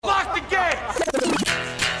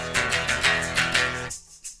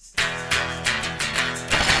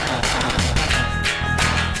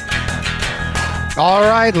All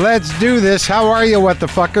right, let's do this. How are you, what the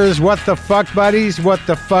fuckers? What the fuck buddies? What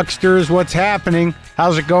the fucksters? What's happening?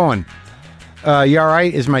 How's it going? You all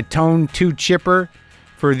right? Is my tone too chipper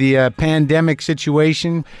for the pandemic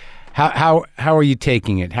situation? How are you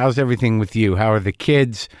taking it? How's everything with you? How are the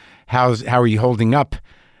kids? How are you holding up?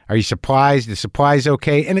 Are you surprised? The supplies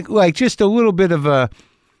okay? And like just a little bit of a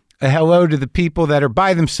hello to the people that are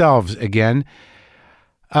by themselves again.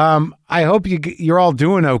 I hope you're all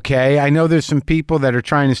doing okay. I know there's some people that are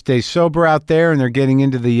trying to stay sober out there, and they're getting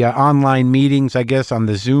into the online meetings, I guess, on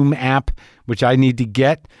the Zoom app, which I need to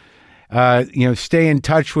get. Stay in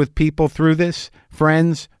touch with people through this,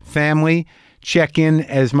 friends, family, check in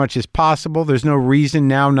as much as possible. There's no reason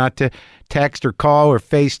now not to text or call or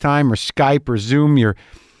FaceTime or Skype or Zoom your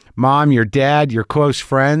mom, your dad, your close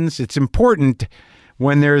friends. It's important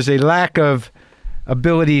when there's a lack of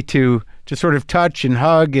ability to sort of touch and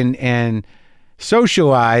hug and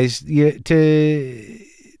socialize to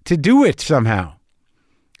do it somehow.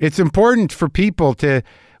 It's important for people to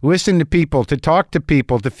listen to people, to talk to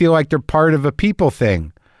people, to feel like they're part of a people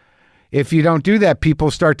thing. If you don't do that,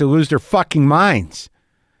 people start to lose their fucking minds.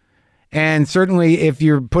 And certainly if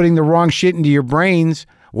you're putting the wrong shit into your brains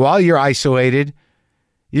while you're isolated,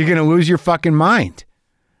 you're going to lose your fucking mind.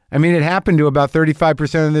 I mean, it happened to about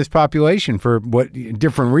 35% of this population for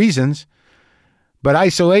different reasons. But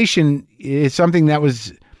isolation is something that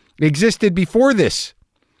existed before this.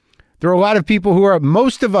 There are a lot of people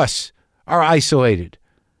most of us are isolated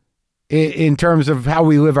in terms of how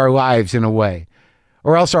we live our lives in a way.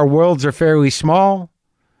 Or else our worlds are fairly small.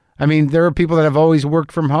 I mean, there are people that have always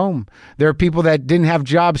worked from home. There are people that didn't have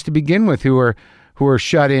jobs to begin with who are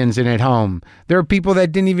shut-ins and at home. There are people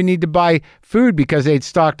that didn't even need to buy food because they'd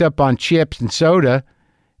stocked up on chips and soda,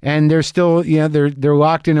 and they're still, they're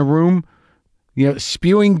locked in a room,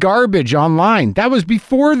 spewing garbage online. That was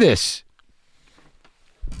before this.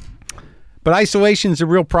 But isolation is a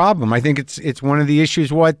real problem. I think it's one of the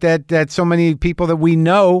issues that so many people that we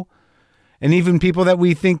know, and even people that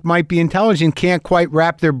we think might be intelligent, can't quite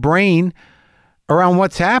wrap their brain around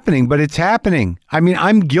what's happening. But it's happening. I mean,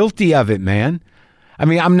 I'm guilty of it, man. I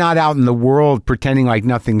mean, I'm not out in the world pretending like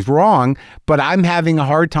nothing's wrong, but I'm having a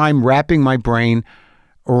hard time wrapping my brain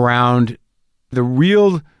around the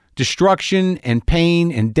real destruction and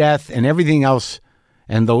pain and death and everything else,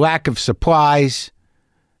 and the lack of supplies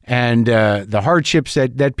and the hardships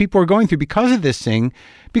that people are going through because of this thing,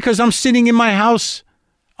 because I'm sitting in my house.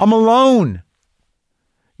 I'm alone.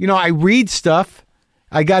 I read stuff.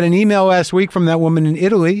 I got an email last week from that woman in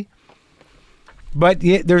Italy. But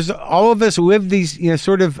there's all of us live these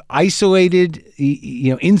sort of isolated,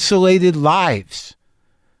 insulated lives,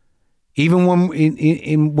 even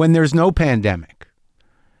when there's no pandemic.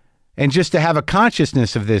 And just to have a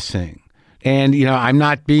consciousness of this thing. And, I'm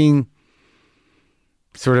not being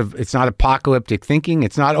it's not apocalyptic thinking.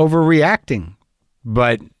 It's not overreacting.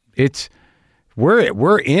 But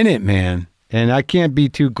we're in it, man. And I can't be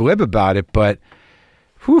too glib about it, but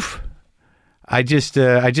whew. I just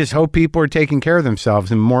hope people are taking care of themselves,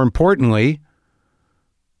 and more importantly,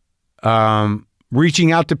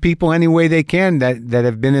 reaching out to people any way they can that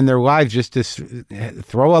have been in their lives, just to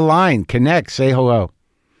throw a line, connect, say hello.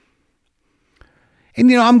 And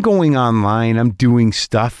I'm going online, I'm doing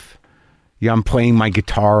stuff. I'm playing my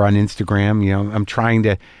guitar on Instagram. I'm trying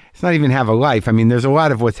to. It's not even have a life. I mean, there's a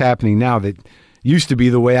lot of what's happening now that used to be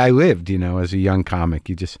the way I lived. As a young comic,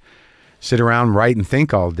 you just sit around, write and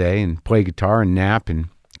think all day and play guitar and nap and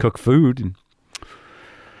cook food. And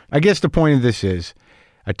I guess the point of this is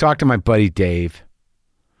I talked to my buddy Dave,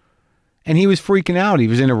 and he was freaking out. He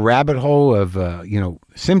was in a rabbit hole of,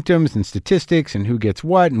 symptoms and statistics and who gets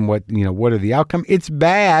what and what are the outcome. It's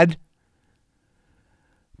bad,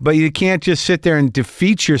 but you can't just sit there and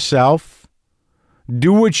defeat yourself.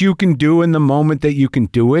 Do what you can do in the moment that you can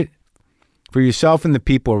do it for yourself and the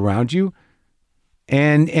people around you.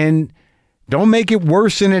 And don't make it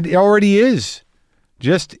worse than it already is.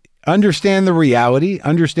 Just understand the reality,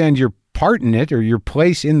 understand your part in it or your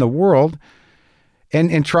place in the world,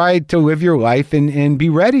 and try to live your life and be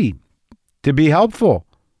ready to be helpful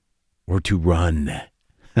or to run.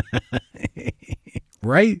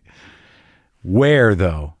 Right? Where,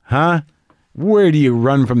 though? Huh? Where do you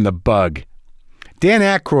run from the bug? Dan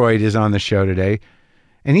Aykroyd is on the show today.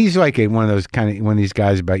 And he's like one of these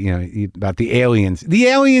guys about, about the aliens. The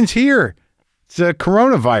aliens here. It's a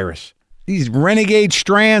coronavirus. These renegade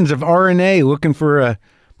strands of RNA looking for a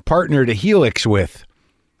partner to helix with.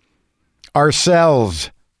 Our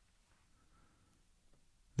cells.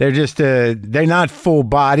 They're just, they're not full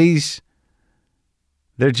bodies.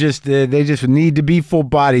 They just need to be full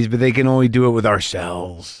bodies, but they can only do it with our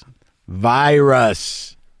cells.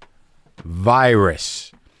 Virus.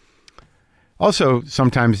 Also,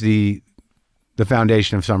 sometimes the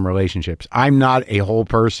foundation of some relationships. I'm not a whole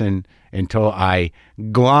person until I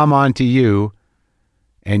glom onto you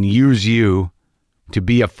and use you to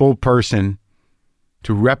be a full person,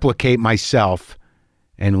 to replicate myself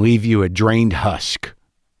and leave you a drained husk.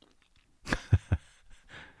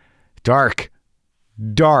 Dark.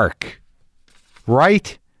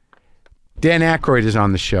 Right? Dan Aykroyd is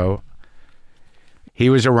on the show. He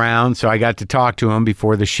was around, so I got to talk to him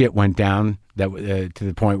before the shit went down to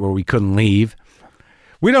the point where we couldn't leave.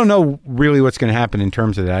 We don't know really what's going to happen in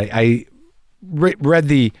terms of that. I read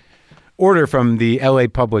the order from the LA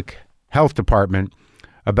Public Health Department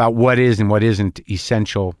about what is and what isn't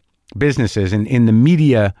essential businesses. And in the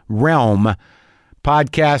media realm,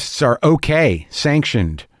 podcasts are okay,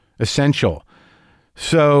 sanctioned, essential.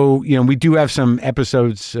 So, we do have some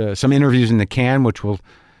episodes, some interviews in the can, which we'll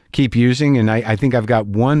keep using. And I think I've got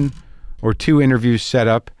 1 or 2 interviews set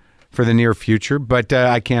up for the near future, but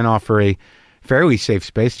I can offer a fairly safe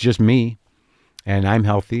space, just me, and I'm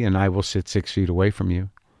healthy, and I will sit 6 feet away from you,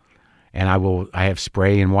 and I have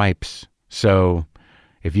spray and wipes. So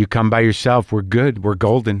if you come by yourself, we're good. We're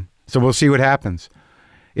golden. So we'll see what happens.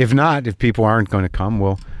 If not, if people aren't going to come,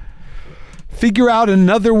 we'll figure out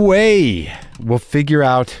another way. But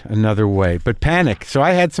panic. So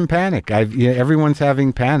I had some panic. Everyone's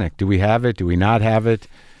having panic. Do we have it? Do we not have it?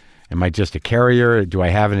 Am I just a carrier? Do I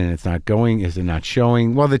have it and it's not going? Is it not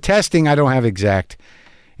showing? Well, the testing, I don't have exact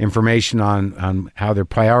information on how they're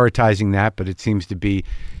prioritizing that, but it seems to be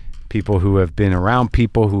people who have been around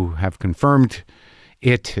people who have confirmed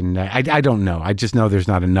it. And I don't know. I just know there's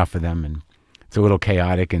not enough of them, and it's a little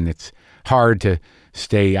chaotic, and it's hard to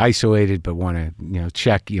stay isolated, but want to,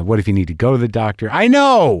 check, what if you need to go to the doctor? I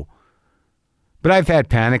know, but I've had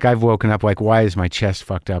panic. I've woken up like, why is my chest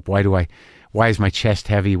fucked up? Why is my chest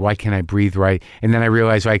heavy? Why can't I breathe right? And then I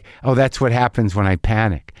realized that's what happens when I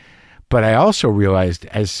panic. But I also realized,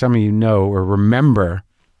 as some of you know or remember,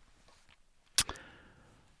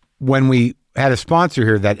 when we had a sponsor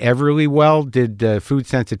here, that Everlywell did the food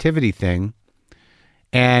sensitivity thing,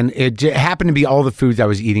 and it happened to be all the foods I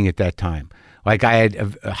was eating at that time. Like I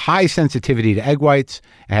had a high sensitivity to egg whites.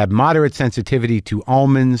 I had moderate sensitivity to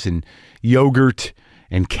almonds and yogurt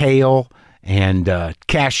and kale and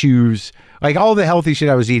cashews. Like all the healthy shit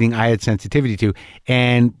I was eating, I had sensitivity to.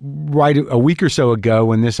 And right a week or so ago,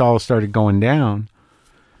 when this all started going down,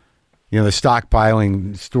 the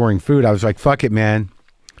stockpiling, storing food, I was like, fuck it, man.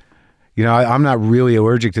 I'm not really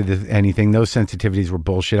allergic to anything. Those sensitivities were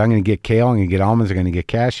bullshit. I'm going to get kale, I'm going to get almonds, I'm going to get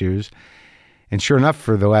cashews. And sure enough,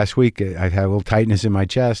 for the last week, I had a little tightness in my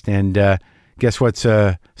chest. And guess what's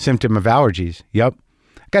a symptom of allergies? Yep.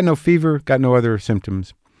 Got no fever, got no other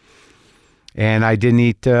symptoms. And I didn't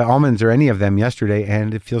eat almonds or any of them yesterday,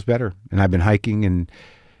 and it feels better. And I've been hiking,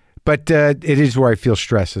 but it is where I feel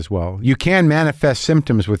stress as well. You can manifest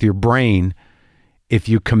symptoms with your brain if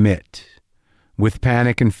you commit with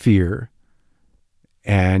panic and fear,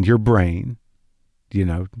 and your brain,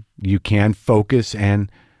 you can focus and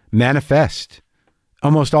manifest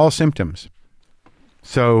almost all symptoms.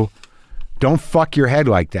 So don't fuck your head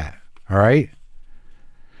like that. All right.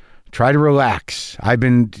 Try to relax. I've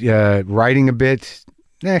been writing a bit,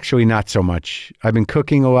 actually not so much. I've been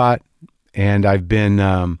cooking a lot, and I've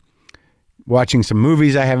been watching some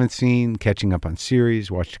movies I haven't seen, catching up on series,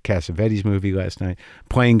 watched a Cassavetes movie last night,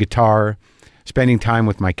 playing guitar, spending time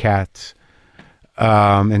with my cats,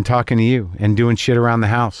 and talking to you and doing shit around the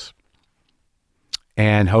house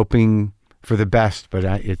and hoping for the best. But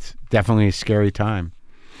it's definitely a scary time.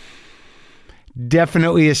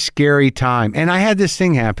 Definitely a scary time. And I had this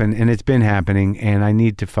thing happen, and it's been happening, and I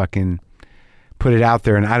need to fucking put it out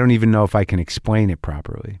there, and I don't even know if I can explain it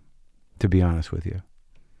properly, to be honest with you.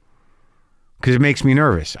 Because it makes me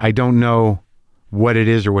nervous. I don't know what it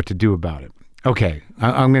is or what to do about it. Okay,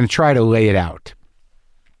 I'm going to try to lay it out.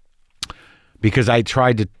 Because I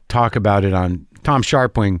tried to talk about it on... Tom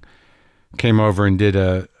Sharpling came over and did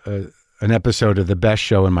an episode of The Best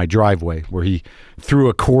Show in my driveway, where he threw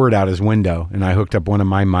a cord out his window, and I hooked up one of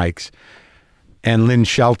my mics, and Lynn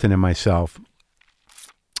Shelton and myself,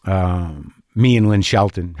 me and Lynn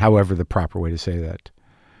Shelton, however the proper way to say that,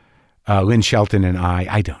 Lynn Shelton and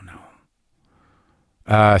I don't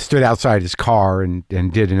know, stood outside his car and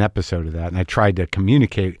did an episode of that, and I tried to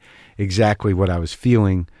communicate exactly what I was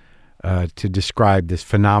feeling to describe this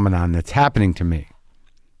phenomenon that's happening to me.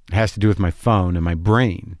 It has to do with my phone and my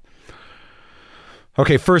brain.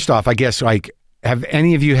 Okay, first off, I guess, have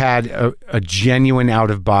any of you had a genuine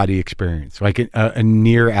out-of-body experience, like a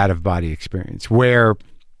near out-of-body experience, where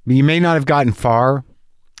you may not have gotten far,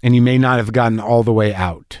 and you may not have gotten all the way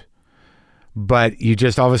out, but you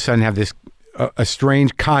just all of a sudden have this a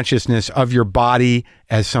strange consciousness of your body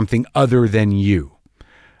as something other than you,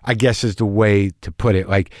 I guess is the way to put it.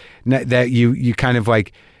 Like that you kind of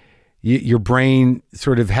like your brain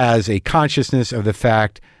sort of has a consciousness of the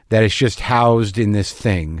fact that it's just housed in this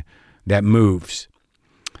thing that moves.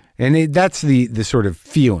 And that's the sort of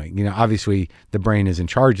feeling. You know, obviously the brain is in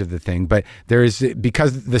charge of the thing, but there is,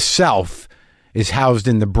 because the self is housed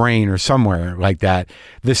in the brain or somewhere like that,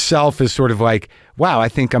 the self is sort of like, wow, I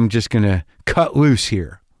think I'm just going to cut loose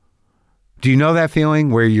here. Do you know that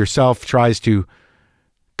feeling where yourself tries to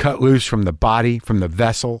cut loose from the body, from the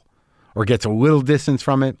vessel, or gets a little distance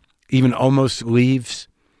from it, even almost leaves?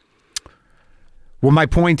 Well, my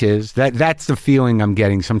point is that's the feeling I'm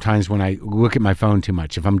getting sometimes when I look at my phone too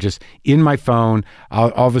much. If I'm just in my phone,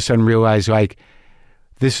 I'll all of a sudden realize like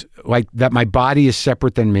that my body is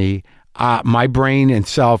separate than me. My brain and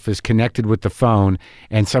self is connected with the phone,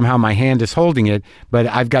 and somehow my hand is holding it, but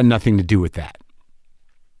I've got nothing to do with that.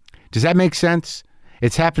 Does that make sense?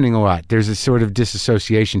 It's happening a lot. There's a sort of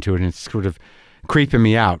disassociation to it, and it's sort of creeping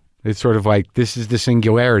me out. It's sort of like, this is the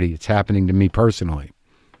singularity. It's happening to me personally.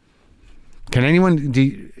 Can anyone,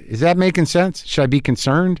 is that making sense? Should I be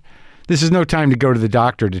concerned? This is no time to go to the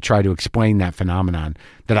doctor to try to explain that phenomenon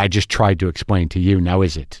that I just tried to explain to you. Now,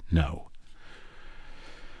 is it? No.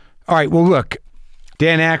 All right, well, look,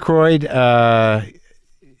 Dan Aykroyd,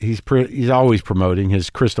 he's always promoting his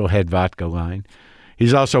Crystal Head vodka line.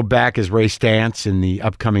 He's also back as Ray Stantz in the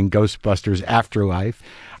upcoming Ghostbusters Afterlife,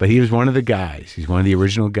 but he was one of the guys. He's one of the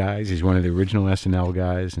original guys. He's one of the original SNL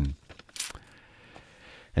guys, and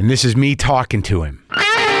this is me talking to him. Are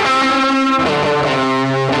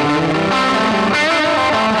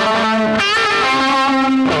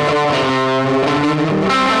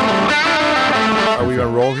we going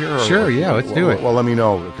to roll here? Sure, yeah, let's do it. Well, let me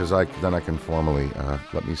know, because then I can formally,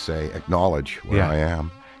 let me say, acknowledge where I am.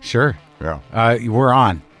 Sure. Yeah. We're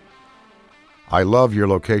on. I love your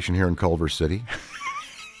location here in Culver City.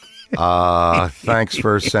 Thanks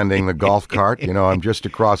for sending the golf cart. You know, I'm just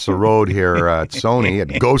across the road here at Sony at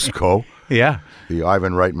Ghostco. Yeah. The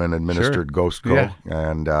Ivan Reitman administered Ghostco. Yeah.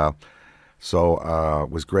 And so it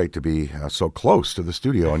was great to be so close to the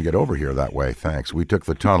studio and get over here that way. Thanks. We took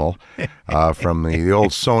the tunnel from the old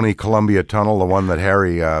Sony Columbia tunnel, the one that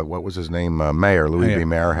Harry, what was his name, Mayer, Louis B.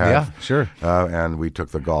 Mayer had. Yeah, sure. And we took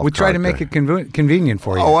the golf We cart. tried to make it convenient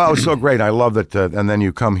for you. Oh, wow, it was so great. I love that. And then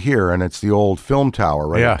you come here, and it's the old film tower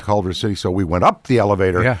right at Culver City. So we went up the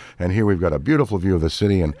elevator, and here we've got a beautiful view of the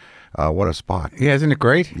city, and what a spot. Yeah, isn't it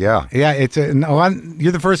great? Yeah. Yeah,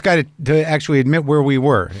 you're the first guy to actually admit where we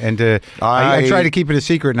were. And I try to keep it a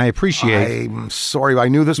secret, and I appreciate. I'm sorry. I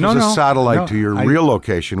knew this was a satellite to your real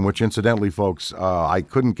location, which incidentally, folks, I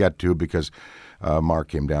couldn't get to because Mark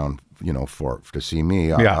came down, to see me,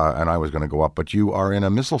 and I was going to go up. But you are in a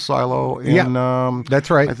missile silo in, that's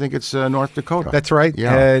right. I think it's North Dakota. That's right.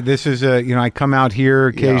 Yeah. This is, I come out here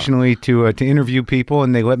occasionally to interview people,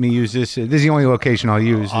 and they let me use this. This is the only location I'll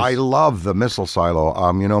use. I love the missile silo.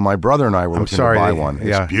 My brother and I were looking to buy one.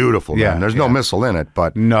 It's beautiful, man. There's no missile in it,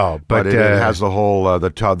 but it has the whole the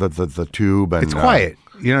tube, and it's quiet.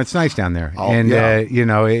 It's nice down there,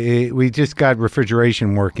 we just got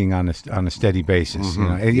refrigeration working on a steady basis.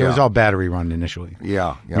 It was all battery run initially.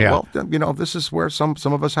 Yeah. Well, this is where some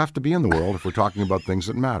of us have to be in the world if we're talking about things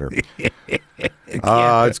that matter.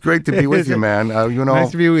 It's great to be with you, man.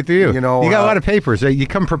 Nice to be with you. You got a lot of papers. You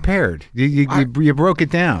come prepared. You broke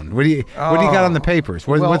it down. What do you got on the papers?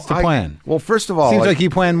 What's the plan? Well, first of all, seems like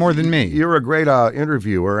you plan more than me. You're a great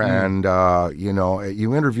interviewer, and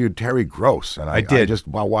you interviewed Terry Gross, and I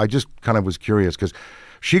just kind of was curious because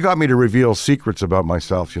she got me to reveal secrets about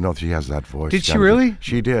myself. She has that voice. Did she really?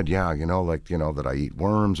 She did, yeah. That I eat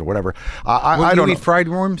worms or whatever. I don't eat fried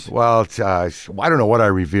worms? Well, I don't know what I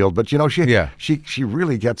revealed, but she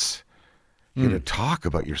really gets you to talk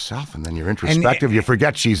about yourself, and then you're introspective. You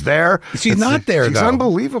forget she's there. She's not there. She's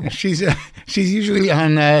unbelievable. She's usually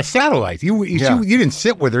on satellite. You didn't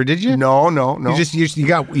sit with her, did you? No. You're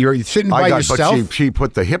sitting by yourself. But she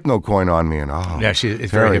put the hypnocoin on me, and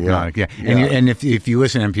it's very hypnotic. Yeah. And if you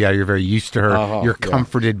listen to NPR, you're very used to her. You're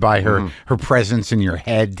comforted by her presence in your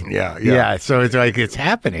head. Yeah. So it's like it's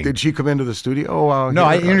happening. Did she come into the studio? No,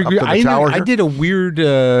 I did a weird.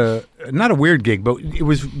 Not a weird gig, but it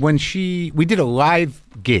was when we did a live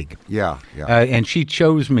gig. Yeah. And she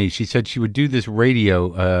chose me. She said she would do this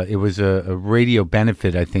radio. It was a radio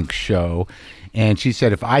benefit, I think, show. And she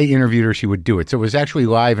said if I interviewed her, she would do it. So it was actually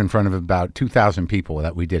live in front of about 2,000 people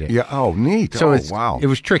that we did it. Yeah. Oh, neat. So wow. It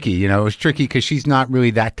was tricky, It was tricky because she's not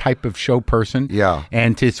really that type of show person. Yeah.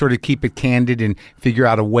 And to sort of keep it candid and figure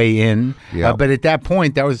out a way in. Yeah. But at that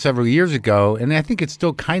point, that was several years ago, and I think it's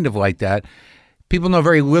still kind of like that. People know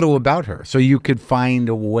very little about her, so you could find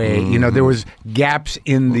a way. There was gaps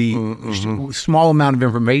in the small amount of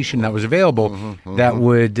information that was available that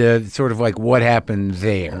would sort of like what happened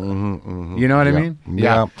there. You know what I mean?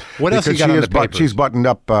 Yeah. What else because you got on the papers? she's buttoned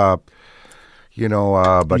up.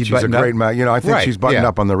 But she's a great man. I think she's buttoned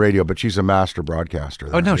up on the radio, but she's a master broadcaster.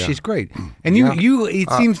 Oh no, she's great. And you it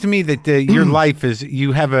seems to me that your life is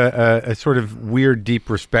you have a sort of weird, deep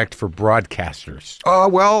respect for broadcasters.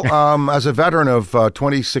 As a veteran of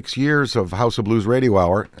 26 years of House of Blues Radio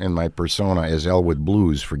Hour, and my persona is Elwood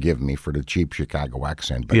Blues. Forgive me for the cheap Chicago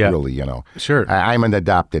accent, but really, Sure. I'm an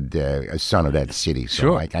adopted son of that city,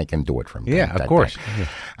 so I can do it from time of course.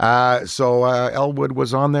 So Elwood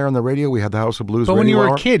was on there on the radio. We had the House of Blues. But when you Radio were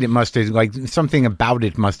Hour. a kid, it must have something about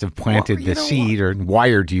it must have planted the seed or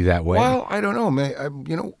wired you that way. Well, I don't know.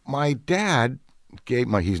 My dad gave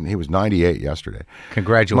he was 98 yesterday.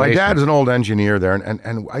 Congratulations. My dad is an old engineer there,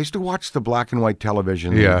 and I used to watch the black and white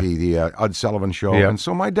television, the Ed Sullivan Show. And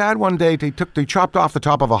so my dad one day he chopped off the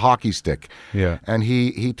top of a hockey stick, and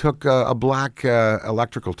he took a black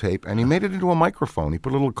electrical tape and he made it into a microphone. He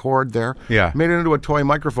put a little cord there, made it into a toy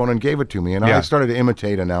microphone and gave it to me, and I started to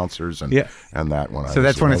imitate announcers and that one. So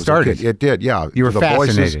that's when it started. It did, yeah. You were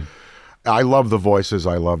fascinated. Voices, I loved the voices.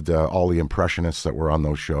 I loved all the impressionists that were on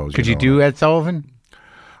those shows. Could you do Ed Sullivan?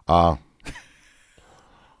 I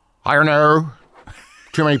don't know.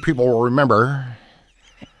 Too many people will remember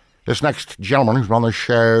this next gentleman who's been on the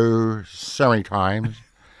show so many times.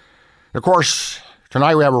 Of course,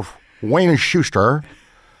 tonight we have Wayne Schuster.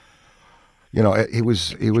 He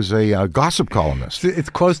was a gossip columnist. It's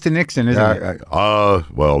close to Nixon, isn't it? No,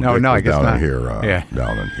 I guess down not. in here.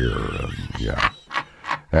 Down in here, yeah.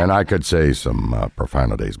 And I could say some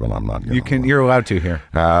profanities, but I'm not. You're allowed to here.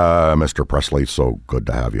 Mr. Presley, it's so good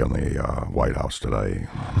to have you in the White House today.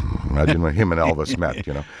 Imagine when him and Elvis met.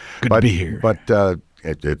 Good to be here. But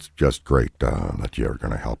it's just great that you're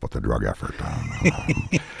going to help with the drug effort.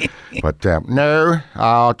 But no,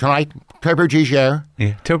 tonight Topo G show.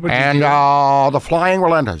 Yeah, Topo G and the Flying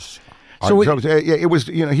Relentless. So it was.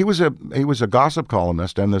 He was a gossip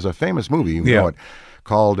columnist, and there's a famous movie. You know it.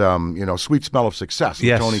 Called Sweet Smell of Success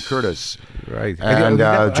with Tony Curtis, right? And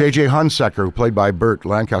J.J. Hunsaker, who played by Burt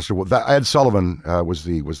Lancaster. Ed Sullivan was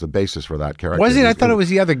the basis for that character. Was it? I thought it was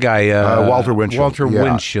the other guy, Walter Winchell.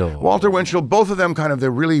 Walter Winchell. Both of them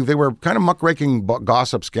they were kind of muckraking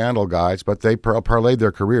gossip scandal guys, but they parlayed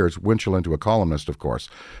their careers. Winchell into a columnist, of course,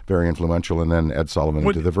 very influential, and then Ed Sullivan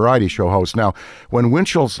into the variety show host. Now, when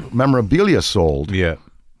Winchell's memorabilia sold,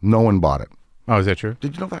 no one bought it. Oh, is that true?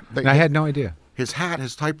 Did you know that? I had no idea. His hat,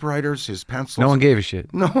 his typewriters, his pencils. No one gave a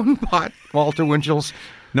shit. No one bought Walter Winchell's.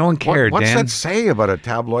 No one cared, What's Dan? that say about a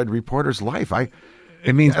tabloid reporter's life?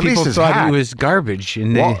 It means people thought he was garbage.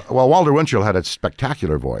 And Walter Winchell had a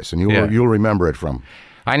spectacular voice, and you'll remember it from.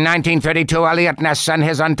 In 1932, Elliot Ness and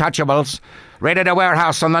his Untouchables raided a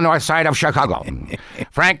warehouse on the north side of Chicago.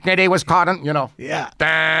 Frank Nitti was caught in,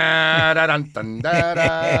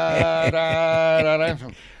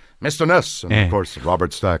 Mr. Ness, and of course,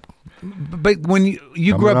 Robert Stack. But when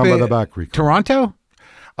you grew up in Toronto?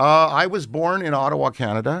 I was born in Ottawa,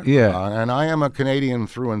 Canada. And I am a Canadian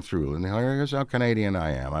through and through. And here's how Canadian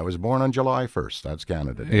I am. I was born on July 1st. That's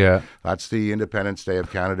Canada Day. Yeah. That's the Independence Day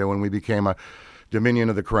of Canada when we became a Dominion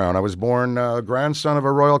of the Crown. I was born grandson of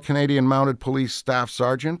a Royal Canadian Mounted Police Staff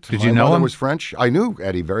Sergeant. Did you know him? My mother was French. I knew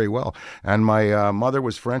Eddie very well. And my mother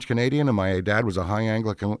was French-Canadian, and my dad was a high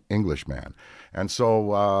Anglican Englishman. And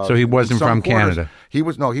so he wasn't from Canada. He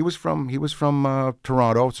was from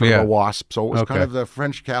Toronto, sort of a WASP. So it was kind of the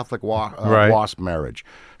French Catholic WASP marriage.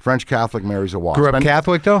 French Catholic marries a WASP. Grew up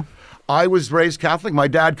Catholic though? I was raised Catholic. My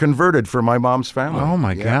dad converted for my mom's family. Oh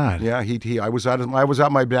my God! Yeah, I was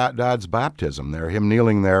at my dad's baptism there. Him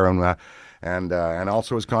kneeling there and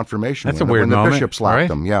also his confirmation. That's a weird moment. When the bishop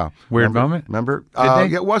slapped him. Yeah, weird moment. Remember?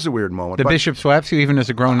 It was a weird moment. The bishop slaps you even as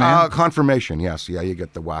a grown man. Confirmation. Yes. Yeah, you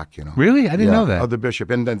get the whack. Really? I didn't know that. Of the bishop,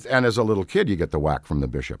 and as a little kid, you get the whack from the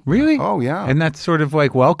bishop. Really? Oh yeah. And that's sort of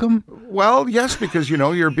like welcome. Well, yes, because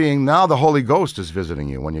you're being now the Holy Ghost is visiting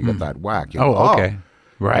you when you get that whack. Okay.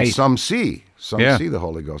 Right. And some see the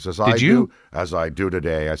Holy Ghost as I do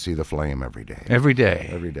today. I see the flame every day. Every day.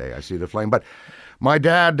 Every day I see the flame. But my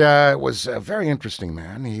dad was a very interesting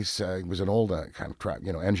man. He was an old kind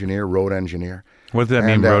of engineer, road engineer. What does that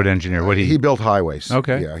mean, road engineer? What he built highways.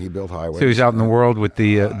 Okay. Yeah, he built highways. So he's out in the world with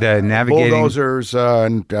the navigating bulldozers,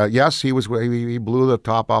 and yes, he blew the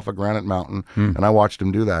top off a granite mountain, and I watched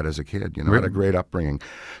him do that as a kid. You know, had a great upbringing.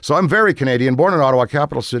 So I'm very Canadian, born in Ottawa,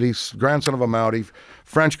 capital city, grandson of a Mountie,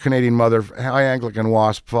 French Canadian mother, high Anglican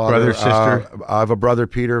WASP father, brother, sister. I have a brother,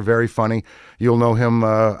 Peter, very funny. You'll know him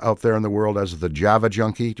out there in the world as the Java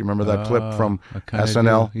Junkie. Do you remember that clip from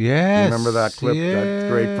SNL? Yes. You remember that clip? Yeah.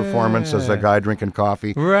 That great performance as that guy drinking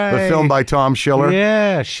coffee. Right. The film by Tom Schiller.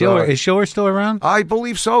 Yeah, Schiller. Is Schiller still around? I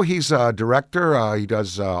believe so. He's a director. He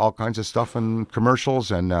does all kinds of stuff in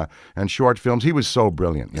commercials and short films. He was so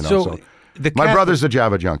brilliant, you know. My brother's a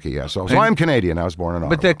Java Junkie, yeah. So I'm Canadian. I was born in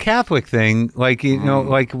Ottawa. But the Catholic thing, like you know,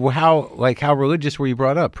 how religious were you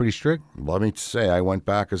brought up? Pretty strict. Let me say, I went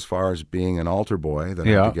back as far as being an altar boy. That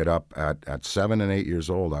I had to get up at 7 and 8 years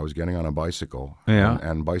old. I was getting on a bicycle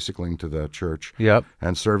and bicycling to the church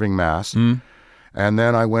and serving mass. And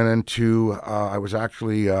then I went into, I was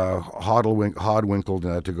actually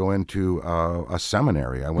hodwinkled to go into a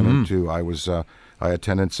seminary. I went into, I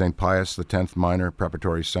attended St. Pius X Minor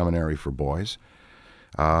Preparatory Seminary for boys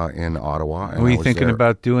in Ottawa. And were you thinking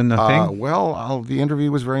about doing the thing? Well, the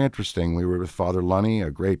interview was very interesting. We were with Father Lunny,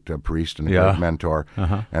 a great priest and a great mentor.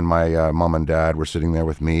 And my mom and dad were sitting there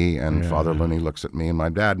with me, and Father Lunny looks at me, and my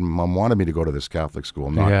dad and mom wanted me to go to this Catholic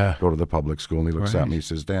school, not go to the public school. And he looks at me, he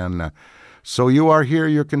says, Dan, so you are here,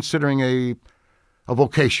 you're considering a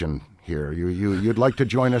vocation here. You'd like to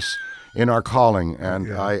join us in our calling. And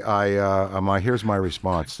here's my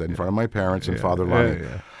response in front of my parents and Father Lunny.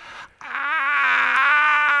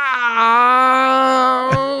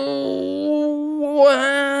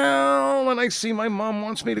 Well, and I see my mom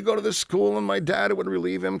wants me to go to this school, and my dad would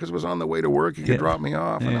relieve him because it was on the way to work. He could drop me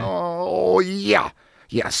off. And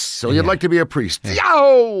yes. So you'd like to be a priest?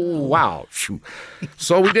 Oh, wow.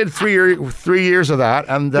 So we did 3 years of that,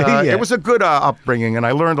 and it was a good upbringing, and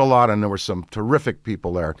I learned a lot, and there were some terrific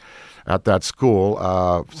people there at that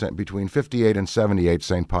school. Between 58 and 78,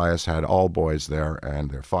 St. Pius had all boys there, and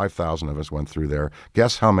there 5,000 of us went through there.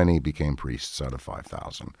 Guess how many became priests out of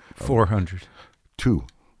 5,000? 400. Two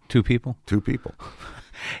people? 2 people.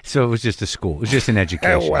 So it was just a school. It was just an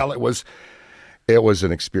education. Well, it was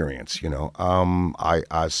an experience, you know.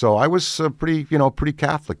 So I was pretty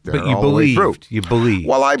Catholic there. But you all the way through. You believed.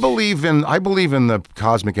 Well, I believe in the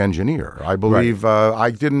cosmic engineer. I believe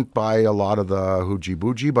I didn't buy a lot of the hooji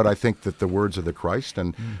booji, but I think that the words of the Christ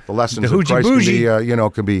and the lessons of Christ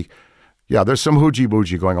can be. Yeah, there's some hooji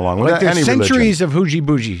booji going along with there's any centuries religion. of hooji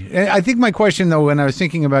booji. I think my question, though, when I was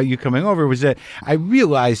thinking about you coming over, was that I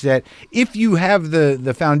realized that if you have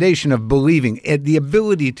the foundation of believing, the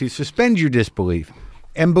ability to suspend your disbelief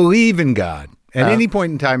and believe in God at any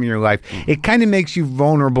point in time in your life, it kind of makes you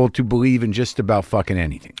vulnerable to believe in just about fucking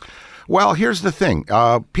anything. Well, here's the thing.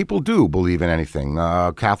 People do believe in anything.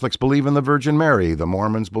 Catholics believe in the Virgin Mary. The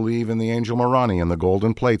Mormons believe in the Angel Moroni and the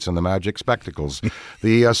golden plates and the magic spectacles.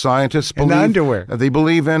 The scientists believe... in the underwear. They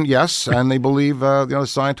believe in, yes, and they believe, the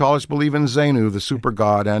Scientologists believe in Zenu, the super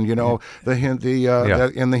god, and, in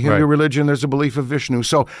the Hindu religion, there's a belief of Vishnu.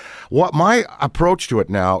 So what my approach to it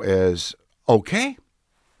now is, okay,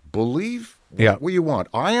 believe what you want.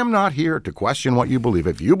 I am not here to question what you believe.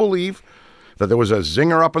 If you believe that there was a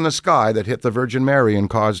zinger up in the sky that hit the Virgin Mary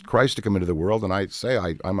and caused Christ to come into the world, and I say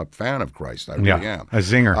I'm a fan of Christ. I really am. A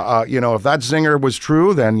zinger. If that zinger was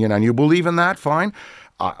true, then and you believe in that, fine.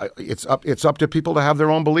 It's up to people to have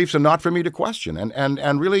their own beliefs, and not for me to question,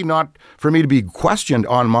 and really not for me to be questioned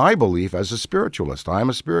on my belief as a spiritualist. I'm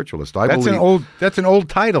a spiritualist. That's an old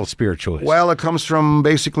title, spiritualist. Well, it comes from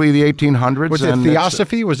basically the 1800s. Was it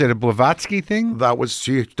Theosophy? Was it a Blavatsky thing?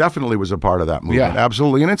 She definitely was a part of that movement. Yeah.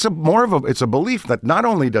 Absolutely, and it's a belief that not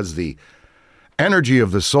only does the energy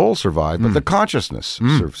of the soul survive, but the consciousness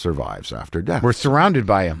survives after death. We're surrounded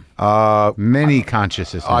by him. Many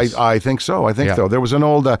consciousnesses. I think so. I think so. There was an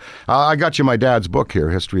old. I got you my dad's book here,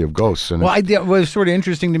 History of Ghosts. And it was sort of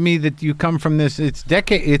interesting to me that you come from this.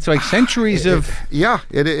 It's like centuries of.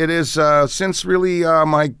 It is since really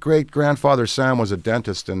my great grandfather Sam was a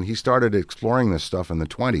dentist, and he started exploring this stuff in the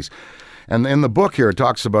 1920s. And in the book here, it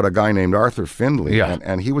talks about a guy named Arthur Findlay,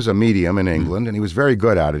 and he was a medium in England, and he was very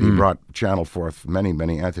good at it. He channeled forth many,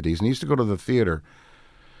 many entities, and he used to go to the theater,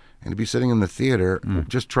 and he'd be sitting in the theater,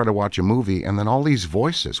 just try to watch a movie, and then all these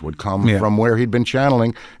voices would come from where he'd been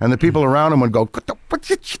channeling, and the people around him would go,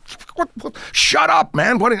 "Shut up,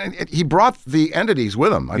 man!" He brought the entities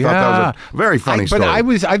with him. I thought that was a very funny story.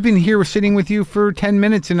 But I've been here sitting with you for 10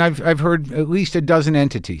 minutes, and I've heard at least a dozen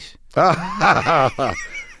entities.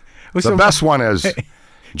 The best one is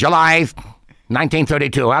July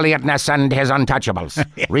 1932. Elliot Ness and his Untouchables.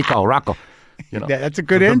 Rico, Rocco. You know, That's a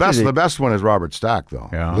good the entity. the best one is Robert Stack, though.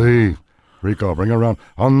 Yeah. Lee, Rico, bring around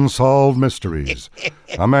unsolved mysteries.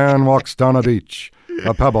 A man walks down a beach.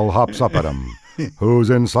 A pebble hops up at him. Who's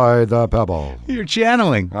inside the pebble? You're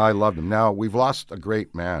channeling. I loved him. Now, we've lost a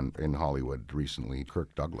great man in Hollywood recently,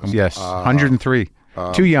 Kirk Douglas. Yes, 103.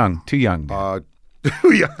 Too young. Too young.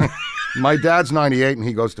 Too young. My dad's 98, and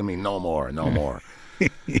he goes to me, no more, no more.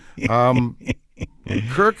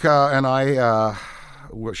 Kirk and I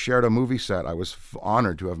shared a movie set. I was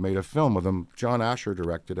honored to have made a film with him. John Asher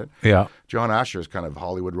directed it. Yeah. John Asher is kind of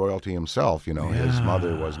Hollywood royalty himself. You know, his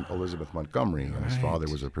mother was Elizabeth Montgomery, and his father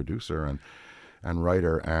was a producer and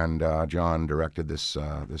writer. And John directed this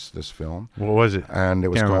film. What was it? And it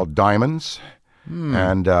was called Diamonds.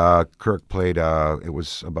 And Kirk played. It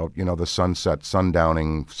was about the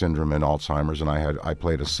sundowning syndrome in Alzheimer's, and I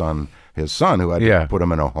played his son who had to put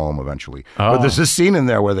him in a home eventually. But there's this scene in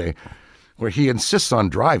there where he insists on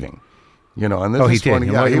driving. And this is funny.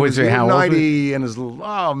 Yeah, he was 90 in his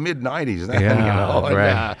mid-90s.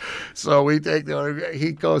 Right. So we take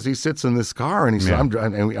he sits in this car and he says, I'm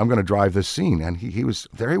going to drive this scene, and he was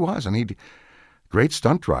there. He was, and he. Great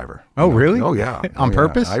stunt driver. Oh, really? Oh, yeah. On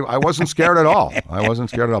purpose? I wasn't scared at all.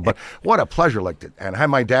 But what a pleasure. And had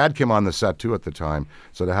my dad come on the set, too, at the time.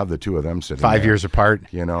 So to have the two of them sitting 5 there, years apart,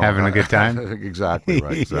 having a good time? Exactly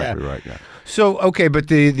right. Exactly right, yeah. So, okay, but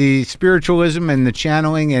the spiritualism and the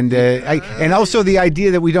channeling and also the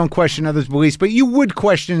idea that we don't question others' beliefs, but you would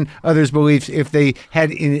question others' beliefs if they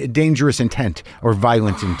had dangerous intent or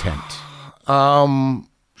violent intent.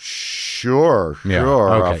 Sure.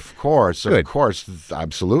 Okay. Of course,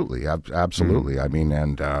 absolutely. I mean,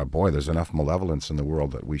 and boy, there's enough malevolence in the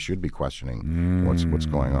world that we should be questioning what's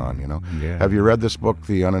going on. Yeah. Have you read this book,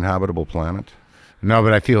 The Uninhabitable Planet? No,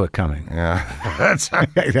 but I feel it coming. Yeah.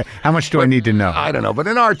 How much do I need to know? I don't know. But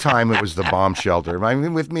in our time, it was the bomb shelter. I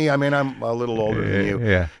mean, with me, I'm a little older than you.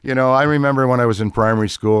 Yeah. I remember when I was in primary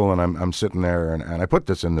school and I'm sitting there, and I put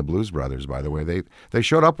this in the Blues Brothers, by the way. They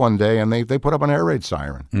showed up one day and they put up an air raid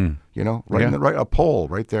siren. Right a pole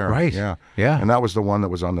right there. Right. Yeah. Yeah. And that was the one that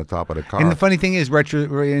was on the top of the car. And the funny thing is,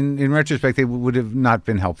 in retrospect, they would have not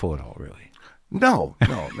been helpful at all, really. No,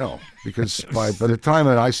 because by the time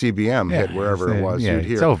an ICBM hit wherever it was, you'd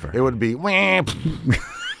hear it's over. It would be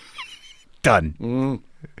done.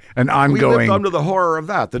 An ongoing. We lived under the horror of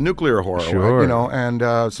that, the nuclear horror, sure.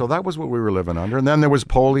 And so that was what we were living under. And then there was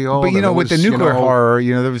polio. But with the nuclear horror,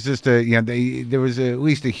 there was just there was at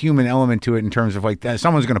least a human element to it in terms of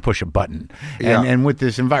someone's going to push a button, and with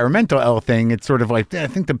this environmental thing, it's sort of like I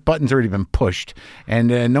think the button's already been pushed, and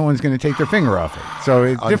no one's going to take their finger off it. So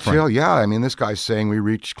it's different. I mean, this guy's saying we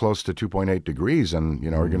reached close to 2.8 degrees, and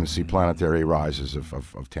we're going to see planetary rises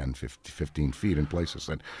of 10, 15 feet in places.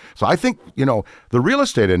 And so I think the real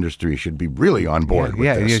estate industry should be really on board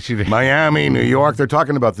with this. Miami, New York, they're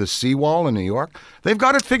talking about this seawall in New York. They've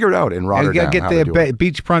got it figured out in Rotterdam. Get the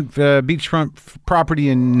beachfront property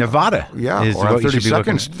in Nevada. Yeah, or on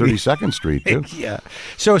 32nd Street too. Yeah.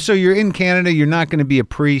 So you're in Canada. You're not going to be a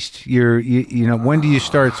priest. When do you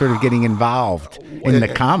start sort of getting involved in the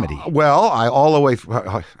comedy? Well, all the way.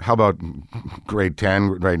 How about grade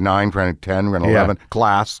 10, grade 9, grade 10, grade 11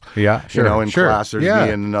 class? Yeah, sure. In class, there's me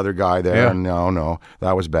and another guy there. Yeah. And no,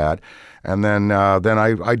 that was bad. And then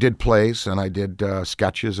I did plays and I did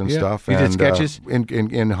sketches and stuff. You did sketches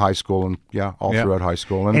in high school and throughout high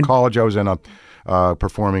school and in college. I was in a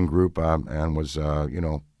performing group and was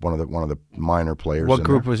one of the minor players. What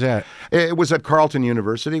group was that? It was at Carleton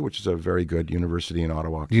University, which is a very good university in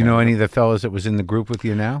Ottawa. Do you know any of the fellows that was in the group with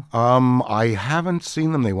you now? I haven't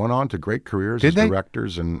seen them. They went on to great careers as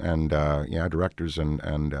directors and directors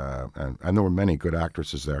and there were many good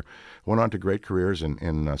actresses there. Went on to great careers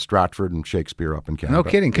in Stratford and Shakespeare up in Canada. No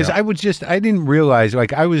kidding, because I didn't realize.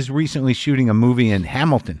 I was recently shooting a movie in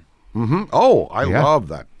Hamilton. Mm-hmm. Oh, I love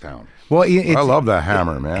that town. Well, I love that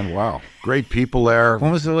Hammer, man. Wow, great people there.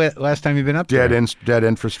 When was the last time you've been up there? Dead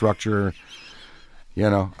infrastructure.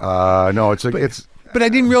 No, it's But I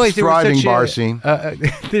didn't realize there was thriving bar scene.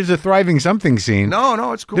 There's a thriving something scene.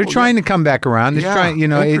 No, it's cool. They're trying to come back around.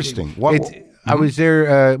 Interesting. I was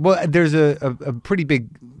there. There's a pretty big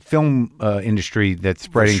film industry that's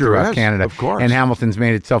spreading throughout Canada. Of course. And Hamilton's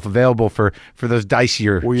made itself available for those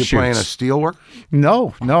dicier Were you shoots. playing a steelwork?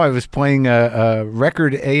 No, I was playing a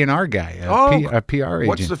record A&R guy, a PR agent.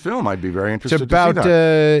 What's the film? I'd be very interested to see that.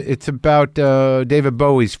 It's about David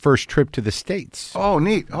Bowie's first trip to the States. Oh,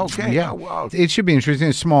 neat. Okay. Yeah. Oh, wow. It should be interesting.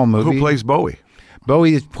 A small movie. Who plays Bowie?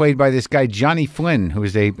 Bowie is played by this guy, Johnny Flynn, who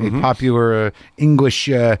is a popular English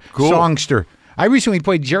songster. I recently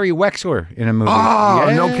played Jerry Wexler in a movie.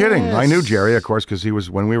 Oh, no Yes. kidding. I knew Jerry, of course, because he was,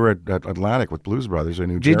 when we were at Atlantic with Blues Brothers, I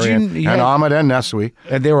knew Did Jerry you? and Yeah. Ahmed and Neswi.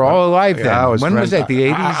 And they were all alive then. Yeah, When was that? The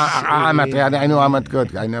 80s? I knew Ahmed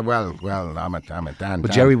good. I know, well, Ahmed, Dan.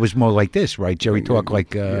 Well, Jerry was more like this, right? Jerry talked like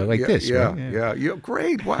this. Yeah, right? yeah.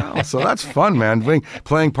 Great. Wow. So that's fun, man.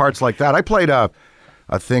 Playing parts like that. I played I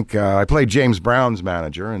played James Brown's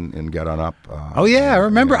manager in Get On Up. Oh yeah, I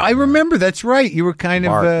remember. I remember. That's right. You were kind of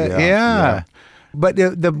Bart, yeah. But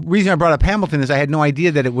the reason I brought up Hamilton is I had no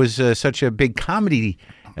idea that it was such a big comedy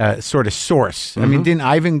sort of source. I mean, didn't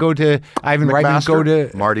Ivan Reitman go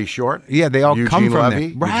to Marty Short? Yeah, they all Eugene come from Levy,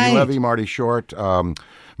 there, right? Eugene Levy, Marty Short.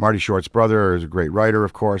 Marty Short's brother is a great writer,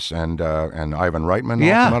 of course, and Ivan Reitman.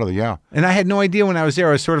 Yeah. All come out of the, And I had no idea when I was there.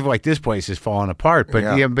 I was sort of like, this place is falling apart. But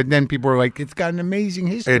Yeah. but then people were like, it's got an amazing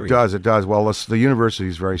history. It does. Well, the university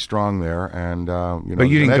is very strong there, and But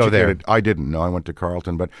you didn't go there. I didn't. No, I went to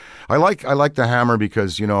Carleton, but I like the Hammer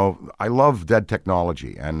because I love dead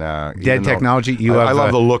technology and Dead technology. I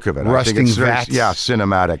love the look of it. Rusting I think it's very, vats.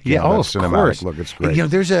 cinematic. Yeah, that of cinematic course. look. It's great.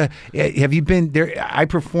 There's have you been there? I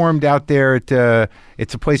performed out there at,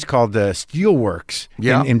 it's a place called Steelworks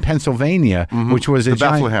in Pennsylvania, which was the a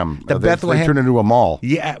giant, Bethlehem. The They Bethlehem. turned into a mall.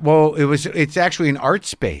 Yeah, well, it's actually an art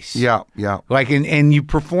space. Yeah. Like, and you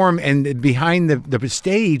perform, and behind the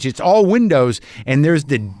stage, it's all windows, and there's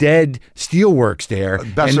the dead steelworks there.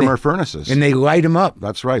 Bessemer furnaces. And they light them up.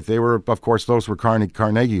 That's right. They were, of course, those were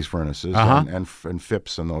Carnegie's furnaces and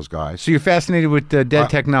Phipps and those guys. So you're fascinated with dead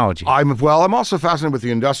technology. I'm also fascinated with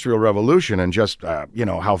the Industrial Revolution and just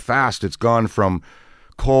how fast it's gone from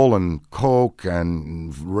coal and coke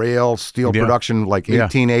and rail steel production like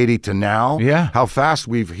 1880 to now. Yeah. How fast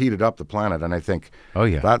we've heated up the planet, and I think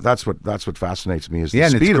that's what fascinates me is the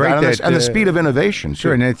and speed it's of great that, and the speed of innovation.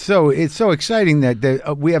 Sure, too. and it's so exciting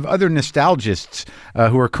that we have other nostalgists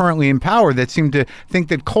who are currently in power that seem to think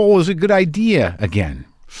that coal is a good idea again.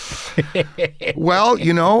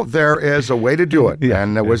 Well, there is a way to do it.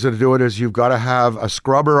 And the way to do it is you've got to have a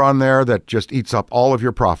scrubber on there that just eats up all of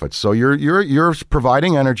your profits. So you're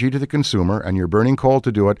providing energy to the consumer and you're burning coal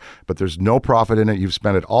to do it, but there's no profit in it. You've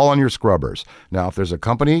spent it all on your scrubbers. Now, if there's a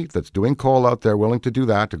company that's doing coal out there willing to do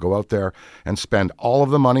that, to go out there and spend all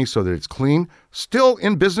of the money so that it's clean, still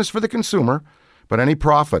in business for the consumer, but any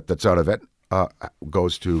profit that's out of it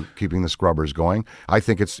goes to keeping the scrubbers going. I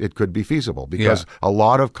think it could be feasible because a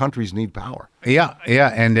lot of countries need power. Yeah,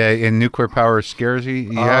 and nuclear power scares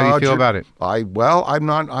you. How do you feel about it?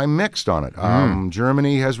 I'm mixed on it.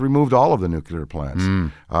 Germany has removed all of the nuclear plants.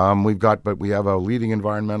 We have a leading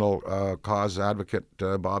environmental cause advocate,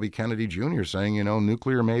 Bobby Kennedy Jr., saying,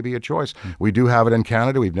 nuclear may be a choice. We do have it in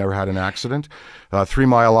Canada. We've never had an accident. 3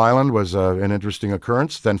 Mile Island was an interesting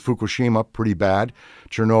occurrence. Then Fukushima, pretty bad.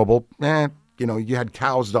 Chernobyl, you had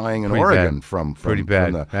cows dying in Pretty Oregon bad. from Pretty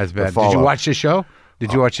bad. That's bad. Did fallout. you watch the show?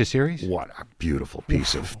 Did you watch the series? What a beautiful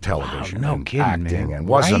piece of television! no and kidding, acting, man. and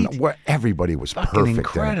wasn't Right? what everybody was Fucking perfect.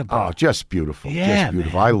 incredible. In it. Oh, just beautiful. Yeah, just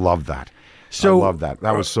beautiful. I love that. So- I love that.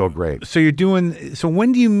 That was so great. So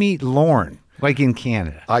when do you meet Lorne? Like in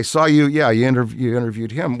Canada? I saw you. Yeah, you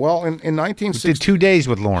interviewed him. Well, in Did 1960. 2 days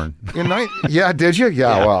with Lorne. Did you?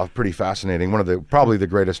 Yeah, well, pretty fascinating. Probably the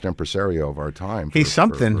greatest impresario of our time. He's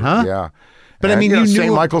something, huh? Yeah. But And, I mean, you knew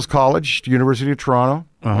St. Michael's College, University of Toronto.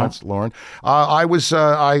 That's Lauren. I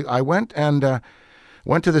went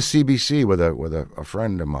to the CBC with a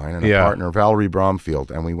friend of mine and a partner, Valerie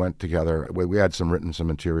Bromfield, and we went together. We had some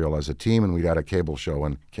material as a team, and we had a cable show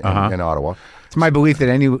in Ottawa. It's my belief that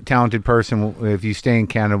any talented person, if you stay in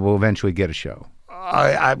Canada, will eventually get a show.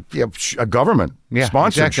 A government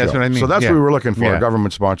sponsored exactly. show. That's what I mean. So that's what we were looking for, Yeah. a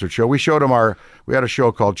government sponsored show. We showed them we had a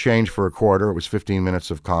show called Change for a Quarter. It was 15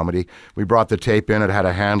 minutes of comedy. We brought the tape in. It had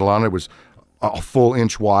a handle on it. It was a full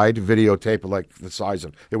inch wide videotape, like the size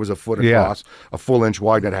of, it was a foot across, a full inch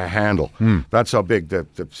wide, and it had a handle. That's how big.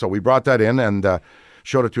 So we brought that in and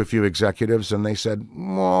showed it to a few executives, and they said,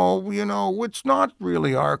 well, it's not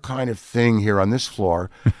really our kind of thing here on this floor.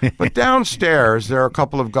 But downstairs, there are a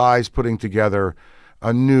couple of guys putting together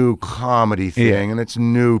a new comedy thing, and it's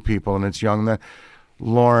new people, and it's young.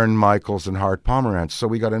 Lauren Michaels and Hart Pomerantz. So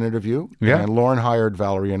we got an interview, and Lauren hired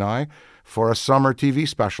Valerie and I for a summer TV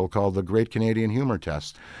special called The Great Canadian Humor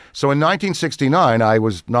Test. So in 1969, I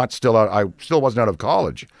still wasn't out of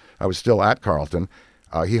college. I was still at Carleton.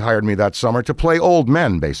 He hired me that summer to play old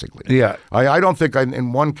men, basically. Yeah. I don't think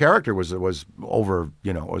in one character was over,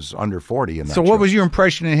 was under 40 in that So show. what was your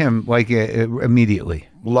impression of him, like immediately?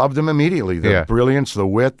 Loved him immediately. The brilliance, the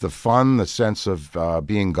wit, the fun, the sense of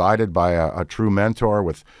being guided by a true mentor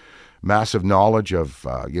with massive knowledge of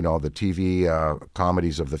the TV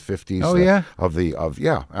comedies of the 50s. Oh, yeah? Of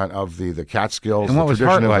the Catskills. And what was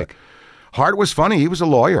Hart like? Hart was funny. He was a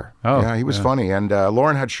lawyer. Oh, yeah, he was funny. And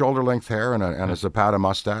Lauren had shoulder-length hair and a Zapata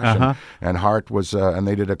mustache. Uh-huh. And Hart was, and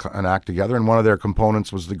they did an act together. And one of their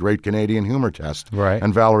components was the Great Canadian Humor Test. Right.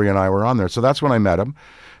 And Valerie and I were on there. So that's when I met him.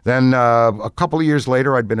 Then a couple of years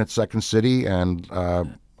later, I'd been at Second City, and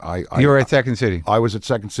You were at Second City? I was at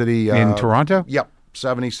Second City. In Toronto? Yep.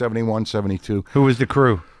 70, 71, 72. Who was the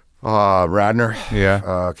crew? Radner.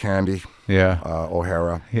 Yeah. Candy. Yeah.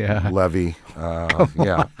 O'Hara. Yeah. Levy.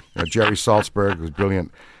 Jerry Salzberg was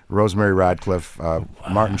brilliant. Rosemary Radcliffe.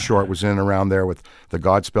 Martin Short was in and around there with the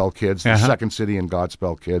Godspell kids, the Second City and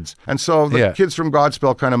Godspell kids. And so the kids from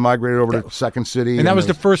Godspell kind of migrated over to Second City. And that was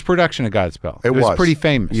the first production of Godspell. It was pretty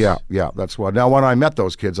famous. Yeah, that's what. Now, when I met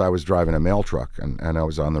those kids, I was driving a mail truck, and I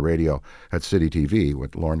was on the radio at City TV.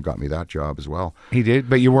 Lauren got me that job as well. He did?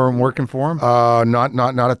 But you weren't working for him?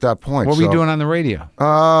 Not at that point. What were you doing on the radio?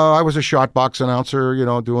 I was a shot box announcer,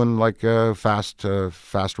 doing like fast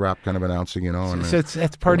rap kind of announcing, And So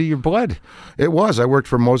that's part of your blood. It was. I worked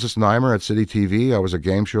for Moses Neimer at City TV. I was a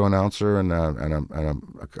game show announcer and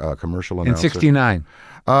a commercial announcer. In 69?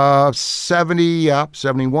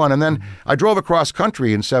 71. And then I drove across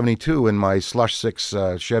country in 72 in my Slush 6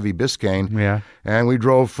 Chevy Biscayne. Yeah. And we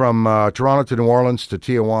drove from Toronto to New Orleans to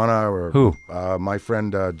Tijuana. Who? My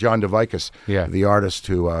friend John DeVikis, the artist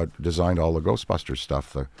who designed all the Ghostbusters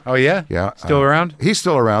stuff. Oh, yeah? Yeah. Still around? He's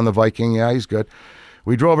still around, the Viking. Yeah, he's good.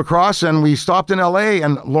 We drove across and we stopped in L.A.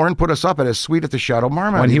 and Lauren put us up at his suite at the Chateau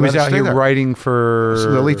Marmont. When he was out here writing for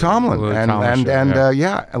Lily Tomlin Lily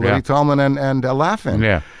Tomlin Tomlin and Laugh-In.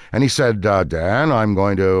 Yeah. And he said, Dan, I'm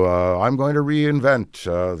going to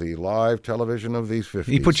reinvent the live television of these 50s.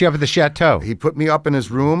 He put you up at the Chateau. He put me up in his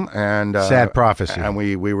room and sad prophecy. And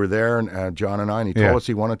we were there, and John and I, and he told us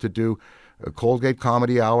he wanted to do a Coldgate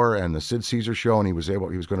Comedy Hour and the Sid Caesar Show, and he was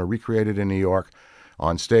going to recreate it in New York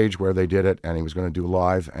on stage where they did it, and he was going to do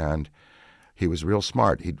live, and he was real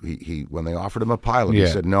smart. He when they offered him a pilot, he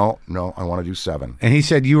said, no, I want to do 7. And he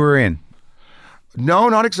said you were in. No,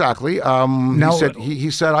 not exactly. He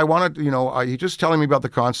said I wanted, he just telling me about the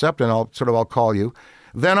concept, and I'll call you.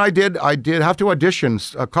 Then I did have to audition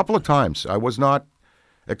a couple of times. I was not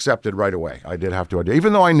accepted right away. I did have to audition,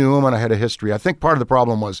 even though I knew him and I had a history. I think part of the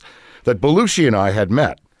problem was that Belushi and I had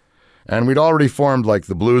met. And we'd already formed like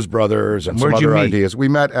the Blues Brothers and some other ideas. We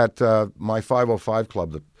met at my 505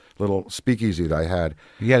 club, the little speakeasy that I had.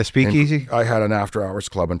 You had a speakeasy? I had an after-hours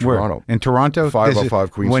club in Toronto. Where? In Toronto?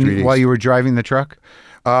 505 Queen Street East. While you were driving the truck?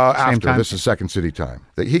 After. Time? This is Second City time.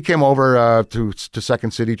 He came over to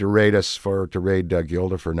Second City to raid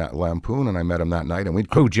Gilda for Lampoon, and I met him that night. And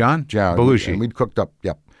Who, John? Belushi. And we'd cooked up,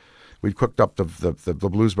 We'd cooked up the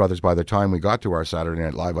Blues Brothers by the time we got to our Saturday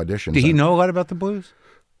Night Live auditions. Did he know a lot about the blues?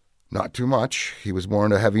 Not too much. He was more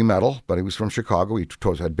into heavy metal, but he was from Chicago. He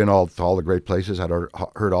had been to all the great places, had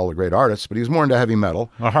heard all the great artists, but he was more into heavy metal.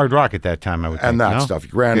 Well, hard rock at that time, I would think. And that stuff.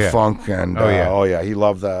 Grand Funk and, he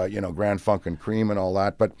loved the, Grand Funk and Cream and all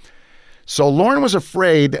that. But so Lauren was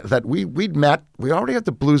afraid that we'd met. We already had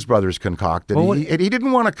the Blues Brothers concocted. Well, he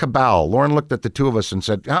didn't want a cabal. Lauren looked at the two of us and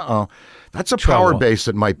said, that's a power base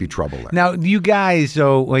that might be trouble there. Now, you guys,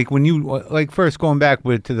 though, first going back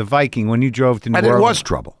to the Viking, when you drove to New Orleans. And it was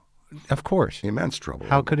trouble. Of course. Immense trouble.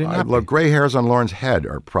 How could it not be? Gray hairs on Lauren's head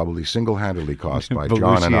are probably single-handedly caused by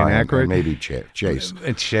John and I, and maybe Chase.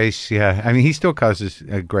 Chase, yeah. I mean, he still causes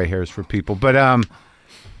gray hairs for people. But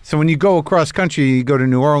so when you go across country, you go to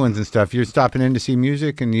New Orleans and stuff, you're stopping in to see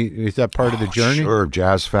music, and is that part of the journey? Sure.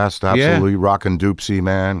 Jazz Fest, absolutely. Rockin' Doopsy,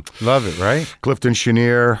 man. Love it, right? Clifton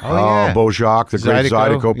Chenier, Beaujacq, the great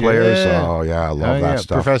Zydeco players. Yeah. Oh, yeah, I love that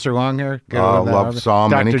stuff. Professor Longhair. Saw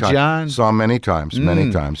him many times. John. Saw him many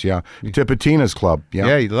times, yeah. Tipitina's Club, yeah.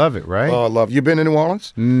 Yeah, you love it, right? Oh, I love it. You been to New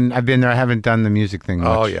Orleans? I've been there. I haven't done the music thing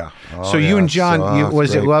much. Oh, yeah. So you and John,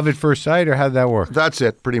 was it love at first sight, or how did that work? That's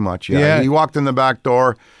it, pretty much, yeah. He walked in the back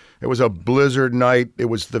door. It was a blizzard night. It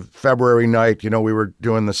was the February night. We were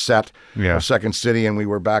doing the set of Second City, and we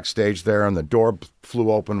were backstage there, and the door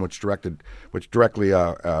flew open, which directly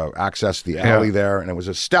accessed the alley there, and it was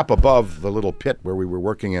a step above the little pit where we were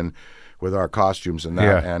working in with our costumes and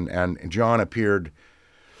that. And John appeared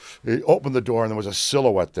he opened the door and there was a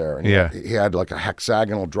silhouette there. And he had like a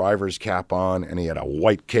hexagonal driver's cap on, and he had a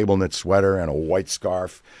white cable knit sweater and a white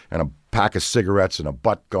scarf and a pack of cigarettes and a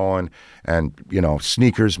butt going, and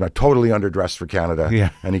sneakers, totally underdressed for Canada. Yeah.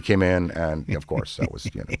 And he came in, and of course that was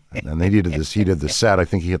and they did this. He did the set. I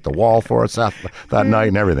think he hit the wall for us that night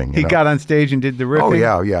and everything. He got on stage and did the riffing.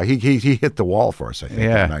 Oh yeah. He hit the wall for us. I think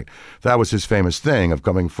that night. That was his famous thing of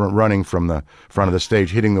running from the front of the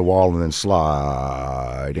stage, hitting the wall, and then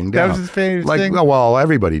sliding down. That was his famous thing. Well,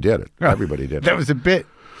 everybody did it. Everybody did it. That was a bit.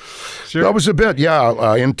 Sure. That was a bit,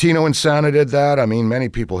 yeah. And Tino and Santa did that. I mean, many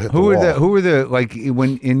people hit the wall. Who were the like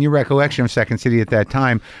when in your recollection of Second City at that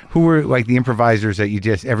time? Who were like the improvisers that you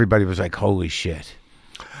just everybody was like, holy shit?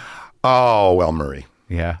 Oh well, Murray.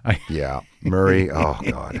 Yeah. Yeah, Murray. Oh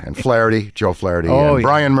God, and Flaherty, Joe Flaherty, and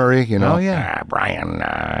Brian Murray. Oh yeah, Brian.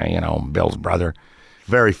 Bill's brother.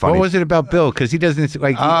 Very funny. What was it about Bill? Because he doesn't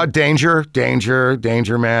like danger,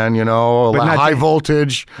 man. High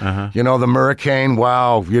voltage. The Hurricane.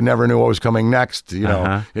 Wow, you never knew what was coming next.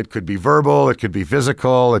 It could be verbal, it could be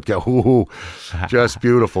physical. Just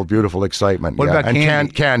beautiful excitement. What about Candy?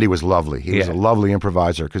 And Candy was lovely. He was a lovely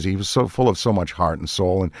improviser because he was so full of so much heart and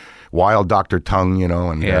soul and wild Dr. Tongue.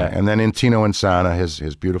 And then in Tino and Santa,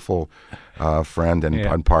 his beautiful friend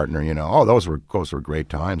and partner, those were great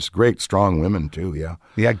times. Great, strong women too.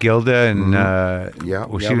 Yeah, Gilda and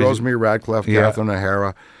Rosemary Radcliffe, Catherine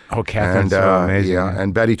O'Hara. Oh, Catherine's so amazing.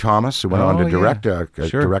 And Betty Thomas, who went on to direct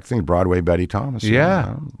directing Broadway. Betty Thomas.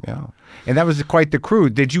 Yeah. And that was quite the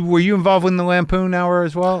crew. Were you involved in the Lampoon Hour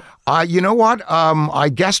as well? You know what? I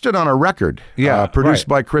guested on a record. Produced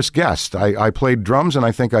by Chris Guest. I played drums, and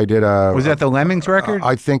I think I did a. Was that the Lemmings record?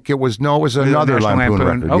 I think it was. No, it was another Lampoon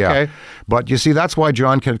record. Okay. Yeah. But you see, that's why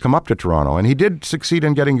John could come up to Toronto, and he did succeed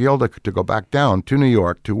in getting Gilda to go back down to New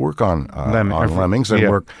York to work on Lemmings and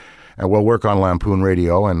work. And we'll work on Lampoon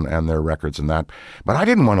Radio and their records and that. But I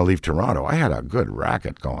didn't want to leave Toronto. I had a good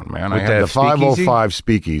racket going, man. I had the 505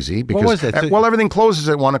 Speakeasy. Because, what was it? Well, everything closes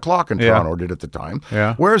at 1 o'clock in Toronto, or did at the time.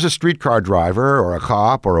 Yeah. Whereas a streetcar driver or a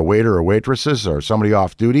cop or a waiter or waitresses or somebody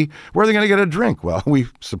off duty, where are they going to get a drink? Well, we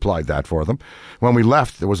supplied that for them. When we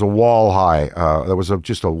left, there was a wall high. There was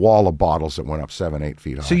just a wall of bottles that went up 7-8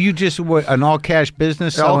 feet high. So you just an all-cash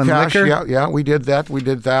business selling liquor? Yeah, we did that.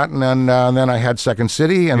 And then I had Second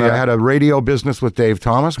City, and I had a radio business with Dave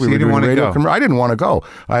Thomas. We were doing radio. I didn't want to go.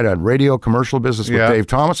 I had a radio commercial business with Dave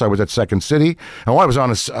Thomas. I was at Second City, and I was on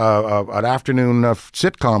an afternoon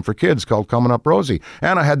sitcom for kids called Coming Up Rosie,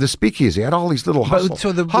 and I had the Speakeasy. I had all these little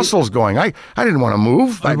hustles going. I didn't want to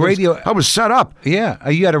move. I was set up. Yeah,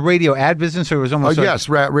 you had a radio ad business, or it was almost yes,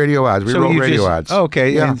 radio ads. We wrote radio ads. Oh,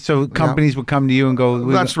 okay, and so companies would come to you and go.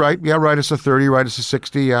 That's right. Yeah, write us a 30, write us a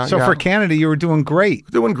 60. Yeah. So for Canada, you were doing great.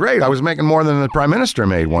 Doing great. I was making more than the Prime Minister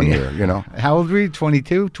made one year. How old were you?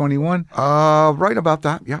 22, 21? Right about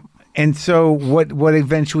that. Yeah. And so, what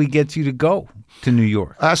eventually gets you to go to New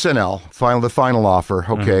York? SNL. The final offer.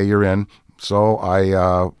 Okay, you're in. So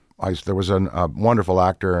there was a wonderful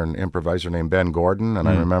actor and improviser named Ben Gordon, and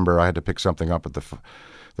I remember I had to pick something up at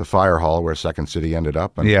the fire hall where Second City ended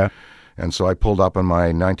up. And so I pulled up in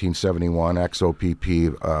my 1971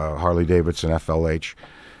 XOPP Harley Davidson FLH.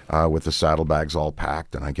 With the saddlebags all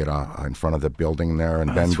packed, and I get in front of the building there,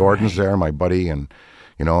 and Ben Gordon's there, my buddy, and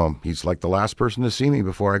he's like the last person to see me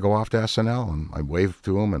before I go off to SNL, and I wave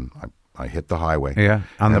to him, and I hit the highway. Yeah,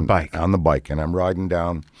 on the bike, and I'm riding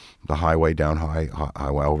down the highway, down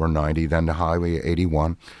highway over 90, then to Highway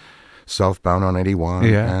 81. Southbound on 81,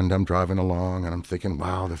 and I'm driving along, and I'm thinking,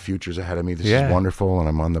 wow, the future's ahead of me. This is wonderful, and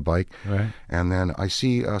I'm on the bike. Right. And then I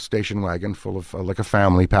see a station wagon full of, like a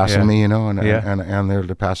family passing me, and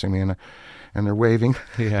they're passing me, and they're waving.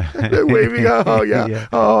 Yeah. They're waving, oh, yeah.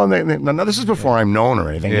 Oh, and now this is before I'm known or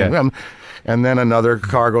anything. Yeah. And then another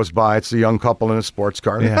car goes by. It's a young couple in a sports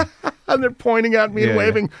car, and they're pointing at me and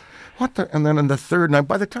waving. What the? And then in the third night,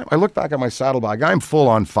 by the time I look back at my saddlebag, I'm full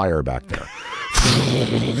on fire back there.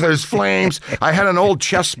 There's flames. I had an old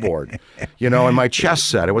chessboard, in my chess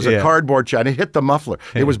set. It was a cardboard chest. It hit the muffler.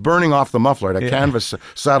 It was burning off the muffler. It had a canvas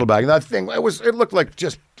saddlebag. That thing, it looked like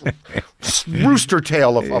just rooster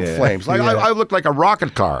tail of flames. I looked like a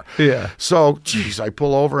rocket car. Yeah. So, geez, I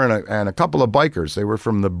pull over, and a couple of bikers. They were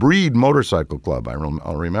from the Breed Motorcycle Club.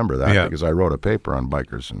 I'll remember that because I wrote a paper on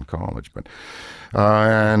bikers in college. But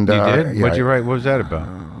you did? What'd you write? What was that about?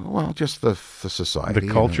 Well, just the society,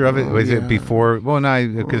 the culture of it. Was it before? Well, no,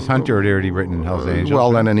 because Hunter had already written Hell's Angels.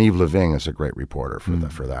 Well, and Yves Leving is a great reporter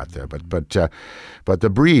for that there. But the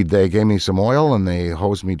Breed, they gave me some oil and they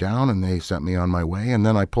hosed me down and they sent me on my way. And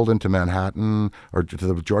then I pulled into Manhattan or to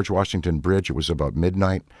the George Washington Bridge. It was about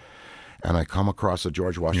midnight. and I come across the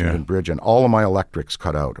George Washington Bridge, and all of my electrics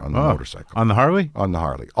cut out on the motorcycle. On the Harley? On the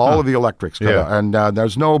Harley. All of the electrics cut out. And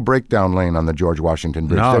there's no breakdown lane on the George Washington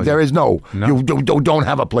Bridge. No. There is no. You don't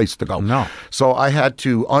have a place to go. No. So I had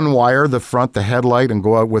to unwire the headlight, and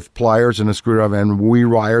go out with pliers and a screwdriver and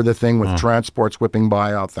rewire the thing with transports whipping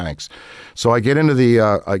by. Oh, thanks. So I get into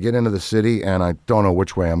the city, and I don't know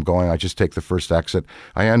which way I'm going. I just take the first exit.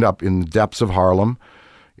 I end up in the depths of Harlem.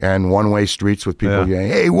 And one-way streets with people yelling,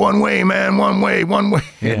 "Hey, one way, man, one way, one way."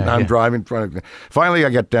 And I'm driving in front of me. Finally, I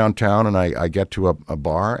get downtown, and I get to a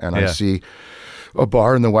bar, and I see a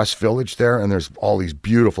bar in the West Village there, and there's all these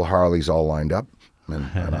beautiful Harleys all lined up.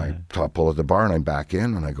 And I pull at the bar, and I back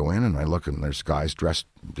in, and I go in, and I look, and there's guys dressed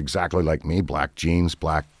exactly like me, black jeans,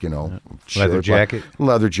 black, leather jacket,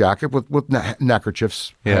 with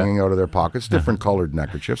neckerchiefs hanging out of their pockets, different colored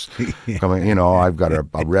neckerchiefs. Coming, I've got a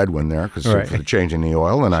red one there because for changing the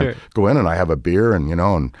oil, and I go in, and I have a beer, and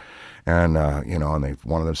and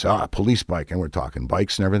one of them say, police bike, and we're talking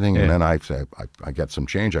bikes and everything, and then I say, I get some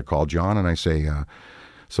change. I call John, and I say,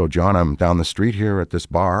 so John, I'm down the street here at this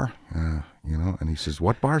bar. And he says,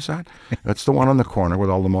 "What bar's that?" "That's the one on the corner with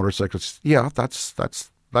all the motorcycles." "Yeah, that's the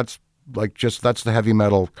heavy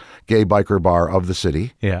metal gay biker bar of the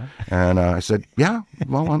city." Yeah. And I said, "Yeah,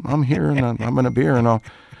 well, I'm here, and I'm in a beer, and all."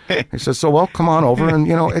 He says, "So, well, come on over." And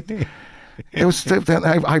it was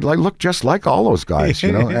I looked just like all those guys,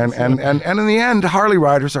 And in the end, Harley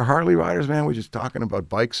riders are Harley riders, man. We're just talking about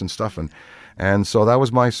bikes and stuff, and so that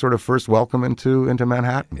was my sort of first welcome into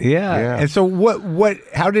Manhattan. Yeah. And so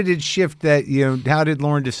how did it shift that, how did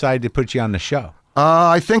Lorne decide to put you on the show?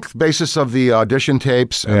 I think basis of the audition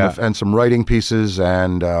tapes and some writing pieces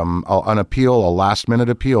and an appeal, a last-minute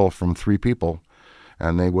appeal from 3 people,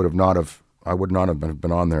 and I would not have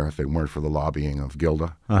been on there if it weren't for the lobbying of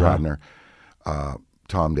Gilda Radner,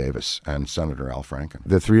 Tom Davis, and Senator Al Franken.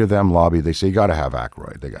 The 3 of them lobbied. They say, you got to have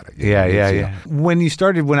Aykroyd. They got to. Yeah. When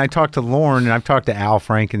I talked to Lorne, and I've talked to Al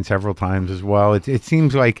Franken several times as well, it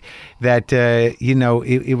seems like that,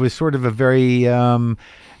 it was sort of a very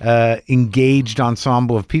engaged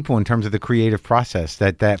ensemble of people in terms of the creative process.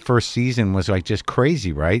 That first season was like just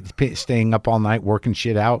crazy, right? Staying up all night, working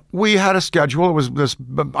shit out. We had a schedule. It was this.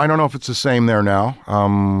 I don't know if it's the same there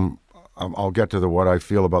now. I'll get to what I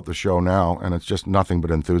feel about the show now, and it's just nothing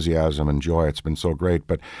but enthusiasm and joy. It's been so great.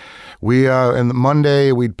 But we, and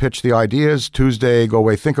Monday, we'd pitch the ideas. Tuesday, go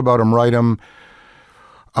away, think about them, write them.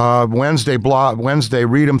 Wednesday,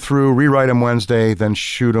 read them through, rewrite them Wednesday, then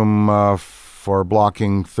shoot them for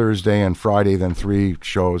blocking Thursday and Friday, then 3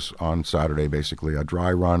 shows on Saturday, basically. A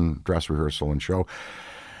dry run, dress rehearsal, and show.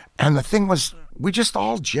 And the thing was, we just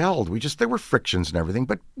all gelled. There were frictions and everything,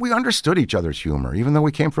 but we understood each other's humor, even though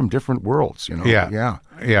we came from different worlds, Yeah.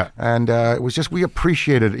 And it was just, we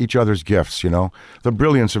appreciated each other's gifts, the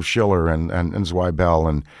brilliance of Schiller and Zweibel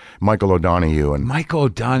and Michael O'Donoghue. Michael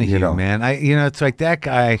O'Donoghue, man. It's like that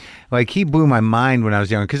guy, like he blew my mind when I was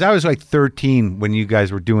young, because I was like 13 when you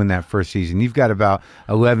guys were doing that first season. You've got about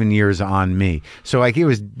 11 years on me. So like it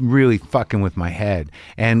was really fucking with my head.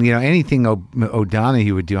 And, anything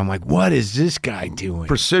O'Donoghue would do, I'm like, what is this guy doing?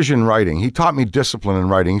 Precision writing. He taught me discipline in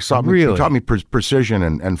writing. He taught me precision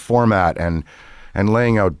and format and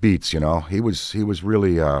laying out beats. He was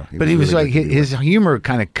really. But he was like his humor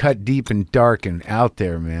kind of cut deep and dark and out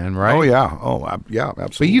there, man. Right? Oh yeah. Yeah.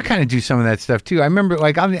 Absolutely. But you kind of do some of that stuff too. I remember,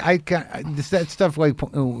 like that stuff like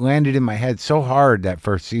landed in my head so hard that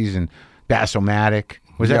first season. Bass-O-Matic.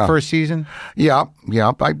 Was that first season? Yeah.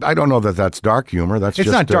 I don't know that that's dark humor. It's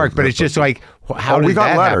not dark, but it's just like, how did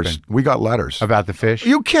that happen? We got letters about the fish.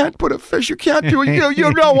 You can't put a fish. You can't do it.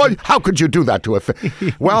 You know what? How could you do that to a fish?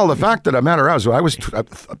 Well, the fact that the matter is, I was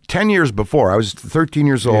 10 years before. I was 13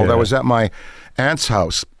 years old. I was at my aunt's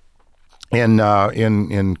house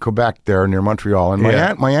in Quebec there near Montreal, and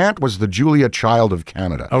my aunt was the Julia Child of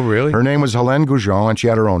Canada. Oh, really? Her name was Helene Goujon, and she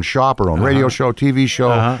had her own shop, her own radio show, TV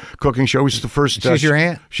show, cooking show. She was the first. She's your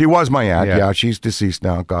aunt? She was my aunt. Yeah, she's deceased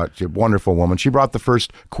now. God, she's a wonderful woman. She brought the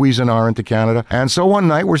first Cuisinart into Canada, and so one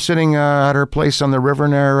night we're sitting at her place on the river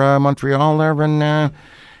near Montreal there,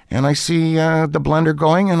 and I see the blender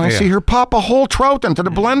going, and I see her pop a whole trout into the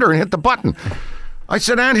blender and hit the button. I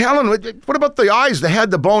said, Aunt Helen, what about the eyes, the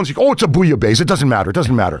head, the bones? She goes, oh, it's a bouillabaisse. It doesn't matter.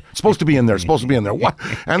 It's supposed to be in there. What?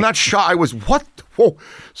 And that shot, I was, what? Whoa.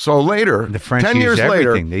 So later, the French 10 years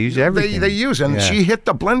later, they use everything. They use, and she hit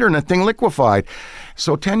the blender and the thing liquefied.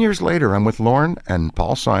 So 10 years later, I'm with Lorne and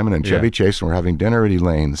Paul Simon and Chevy Chase, and we're having dinner at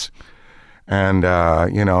Elaine's. And,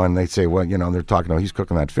 and they say, well, they're talking about, he's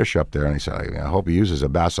cooking that fish up there. And I said, I hope he uses a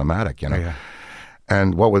Bass-O-Matic, Yeah.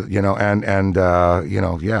 And what was,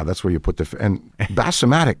 that's where you put and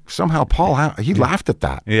Bass-O-Matic, somehow Paul, he laughed at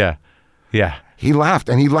that. Yeah. Yeah. He laughed,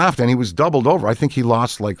 and he was doubled over. I think he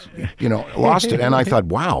lost lost it. And I thought,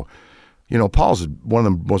 wow, Paul's one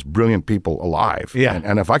of the most brilliant people alive. Yeah.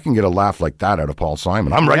 And if I can get a laugh like that out of Paul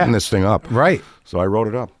Simon, I'm writing this thing up. Right. So I wrote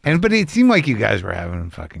it up. But it seemed like you guys were having a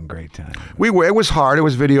fucking great time. It was hard. It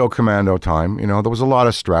was video commando time. There was a lot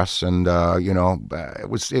of stress, and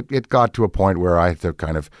it got to a point where I had to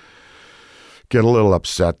kind of get a little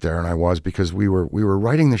upset there, and I was, because we were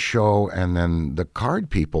writing the show, and then the card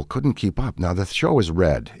people couldn't keep up. Now the show is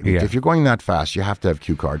red. Yeah. If you're going that fast, you have to have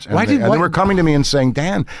cue cards. And Why they did- were coming to me and saying,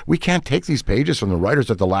 Dan, we can't take these pages from the writers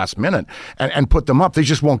at the last minute and put them up. They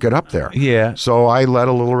just won't get up there. Yeah. So I led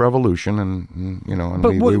a little revolution, and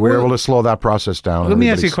But we were able to slow that process down. Let me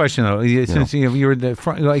ask you a question though. Since you were the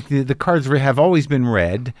front, like the cards have always been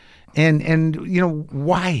red, and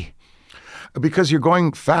why? Because you're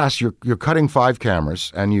going fast, you're cutting 5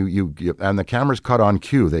 cameras, and you and the cameras cut on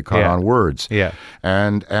cue. They cut on words. Yeah.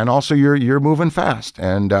 And also you're moving fast,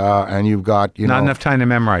 and you've got Not enough time to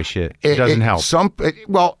memorize shit. It doesn't help.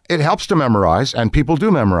 It helps to memorize, and people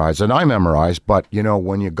do memorize, and I memorize. But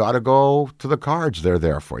when you got to go to the cards, they're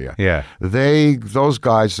there for you. Yeah. Those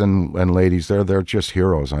guys and ladies, they're just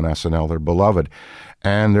heroes on SNL. They're beloved,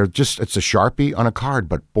 and it's a Sharpie on a card.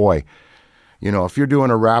 But boy, if you're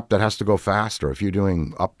doing a rap that has to go fast, or if you're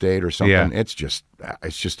doing update or something, it's just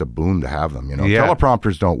a boon to have them. Yeah.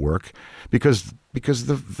 Teleprompters don't work because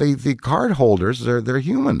the card holders, they're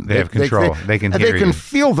human. They have control. They can hear They can you.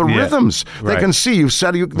 feel the rhythms. Right. They can see you've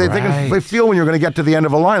said they feel when you're going to get to the end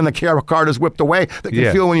of a line, the card is whipped away. They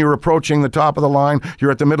can feel when you're approaching the top of the line,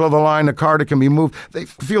 you're at the middle of the line, the card, it can be moved. They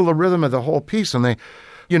feel the rhythm of the whole piece, and they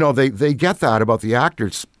get that about the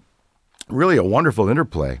actors. Really a wonderful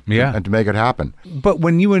interplay, and to make it happen. But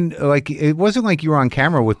when it wasn't like you were on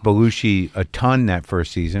camera with Belushi a ton that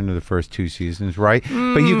first season or the first 2 seasons, right?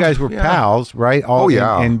 But you guys were pals, right?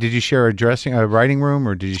 And did you share a writing room,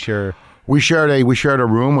 or did you share? We shared a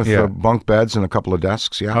room with bunk beds and a couple of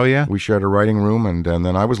desks. Yeah. Oh yeah. We shared a writing room, and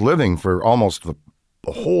then I was living for almost the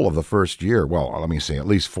whole of the first year. Well, let me say at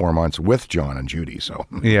least 4 months with John and Judy. So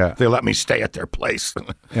they let me stay at their place.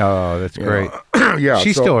 Oh, that's great. Yeah,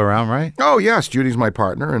 she's still around, right? Oh yes, Judy's my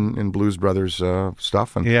partner in Blues Brothers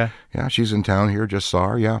stuff, and yeah, she's in town here. Just saw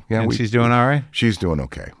her. Yeah. And she's doing all right. She's doing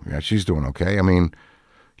okay. Yeah, she's doing okay. I mean,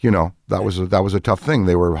 that was a tough thing.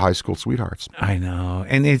 They were high school sweethearts. I know,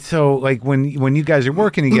 and it's so like when you guys are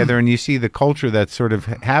working together and you see the culture that's sort of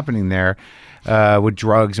happening there with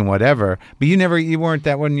drugs and whatever, but you weren't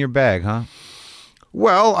that one in your bag, huh?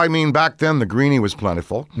 Well, I mean, back then the greenie was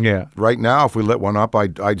plentiful. Yeah. Right now, if we lit one up,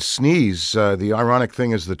 I'd sneeze. The ironic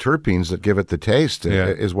thing is the terpenes that give it the taste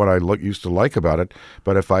is what I used to like about it.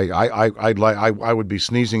 But if I would be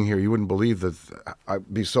sneezing here, you wouldn't believe that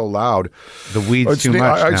I'd be so loud. The weed's too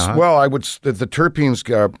much now. Huh? Well, the terpenes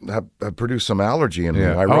have produced some allergy in me.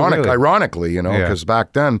 Yeah. Ironically, Yeah. because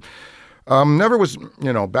back then, never was.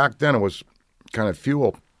 Back then it was kind of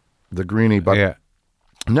fuel, the greenie, but. Yeah.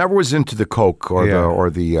 Never was into the coke or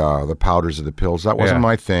the powders or the pills. That wasn't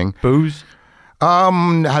my thing. Booze?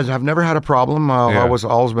 I've never had a problem. I was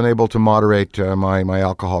always been able to moderate my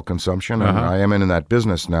alcohol consumption, and I am in that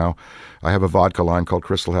business now. I have a vodka line called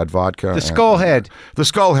Crystal Head Vodka. The Skull Head. The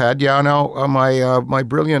Skull Head. Yeah. Now my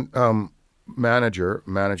brilliant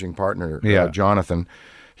managing partner, Jonathan.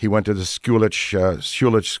 He went to the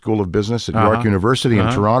Schulich School of Business at York University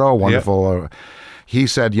in Toronto. Wonderful. He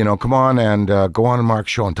said, come on and go on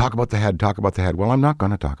Mark's show and talk about the head, Well, I'm not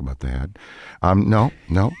going to talk about the head. No,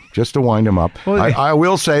 just to wind him up. Well, I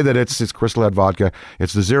will say that it's Crystal Head Vodka.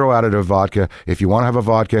 It's the zero additive vodka. If you want to have a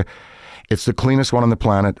vodka, it's the cleanest one on the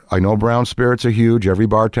planet. I know brown spirits are huge. Every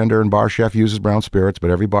bartender and bar chef uses brown spirits, but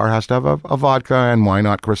every bar has to have a vodka, and why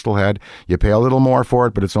not Crystal Head? You pay a little more for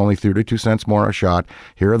it, but it's only 32 cents more a shot.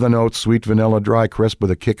 Here are the notes: sweet vanilla, dry, crisp, with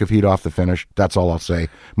a kick of heat off the finish. That's all I'll say.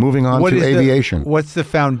 Moving on to aviation. What's the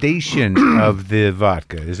foundation of the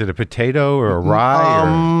vodka? Is it a potato or a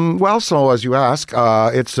rye? Well, so as you ask,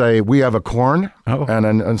 we have a corn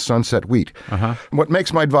and sunset wheat. What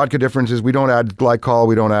makes my vodka different is we don't add glycol,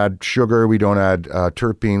 we don't add sugar, we don't add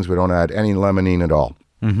terpenes, we don't add any limonene at all.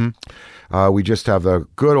 We just have the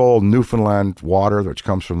good old Newfoundland water, which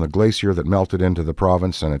comes from the glacier that melted into the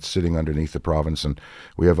province, and it's sitting underneath the province. And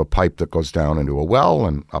we have a pipe that goes down into a well,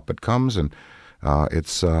 and up it comes. And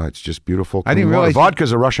It's just beautiful. I didn't clean water. realize Vodka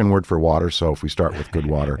is a Russian word for water, so if we start with good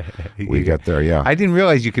water, we get there. Yeah, I didn't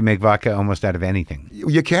realize you could make vodka almost out of anything.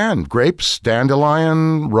 you can grapes,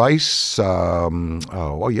 dandelion, rice.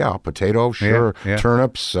 Potato, sure, Yeah.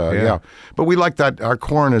 turnips. Yeah, but we like that. Our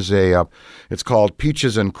corn is it's called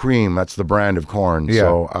Peaches and Cream. That's the brand of corn. Yeah.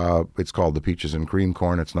 So it's called the Peaches and Cream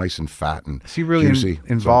corn. It's nice and fat and So you really juicy.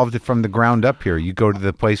 involved it from the ground up here. You go to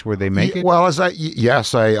the place where they make it. Well,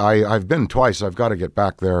 I've been twice. I've got to get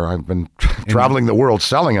back there. I've been traveling the world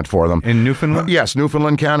selling it for them. In Newfoundland? Yes,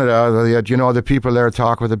 Newfoundland, Canada. The people there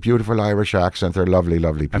talk with a beautiful Irish accent. They're lovely,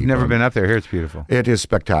 lovely people. I've never been up there. Here it's beautiful. It is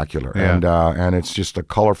spectacular, Yeah. and it's just a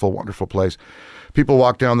colorful, wonderful place. People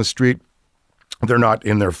walk down the street. They're not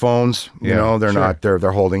in their phones, they're sure. not. They're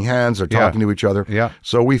holding hands. They're talking to each other. Yeah.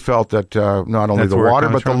 So we felt that not only That's the where it water,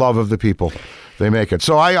 comes but the from? love of the people, they make it.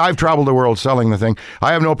 So I've traveled the world selling the thing.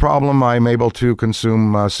 I have no problem. I'm able to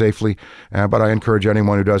consume safely, but I encourage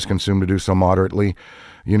anyone who does consume to do so moderately.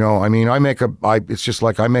 It's just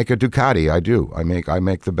like I make a Ducati. I do. I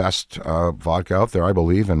make the best vodka out there, I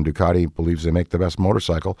believe, and Ducati believes they make the best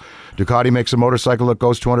motorcycle. Ducati makes a motorcycle that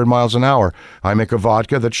goes 200 miles an hour. I make a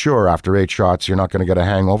vodka that, sure, after 8 shots, you're not going to get a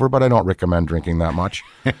hangover, but I don't recommend drinking that much.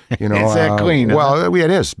 Is that clean? Isn't Well,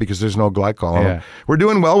 it is, because there's no glycol in it. Yeah. We're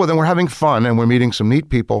doing well with it. We're having fun, and we're meeting some neat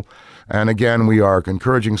people. And again, we are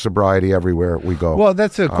encouraging sobriety everywhere we go. Well,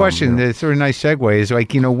 that's a question. That's sort of nice segue. Is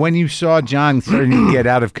like, when you saw John starting to get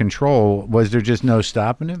out of control, was there just no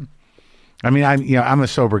stopping him? I mean, I'm a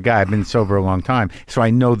sober guy. I've been sober a long time, so I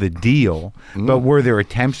know the deal. But were there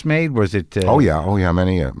attempts made? Was it? Oh yeah,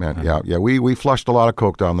 many. Yeah. We flushed a lot of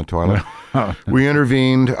coke down the toilet. We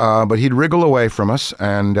intervened, but he'd wriggle away from us,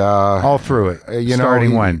 and all through it.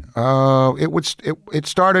 Starting when? It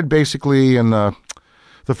started basically in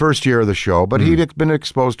the first year of the show, but he'd been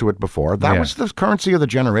exposed to it before. That was the currency of the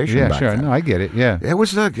generation. Yeah, back sure. then. No, I get it. Yeah. It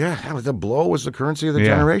was the blow was the currency of the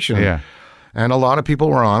generation. Yeah. And a lot of people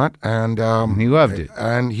were on it, and He loved it.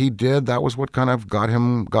 and he did. That was what kind of got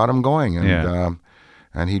him going, and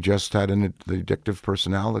and he just had the addictive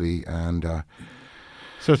personality, and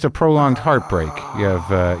So it's a prolonged heartbreak. You have,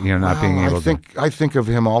 not being able I think of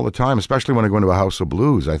him all the time, especially when I go into a house of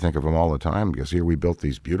blues. I think of him all the time because here we built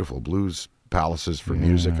these beautiful blues palaces for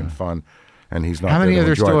music and fun, and he's not. How many there are to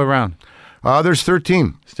there enjoy still it. around? There's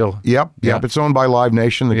 13. Still? Yep. Yeah. It's owned by Live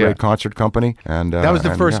Nation, the Yeah. great concert company, and That was the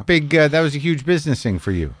and, first yeah. big. That was a huge business thing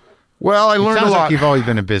for you. Well, I learned a Sounds lot. like you've always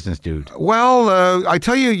been a business dude. Well, I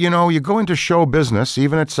tell you, you go into show business,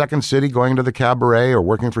 even at Second City, going to the cabaret or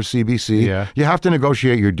working for CBC. Yeah. You have to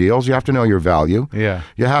negotiate your deals. You have to know your value. Yeah.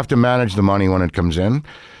 You have to manage the money when it comes in.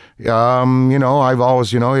 I've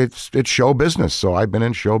always, it's show business. So I've been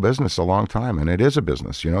in show business a long time, and it is a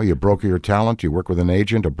business. You broker your talent. You work with an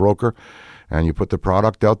agent, a broker, and you put the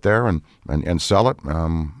product out there and sell it.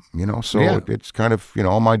 It's kind of,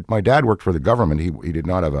 my dad worked for the government. He did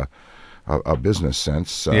not have a business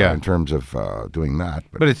sense in terms of doing that.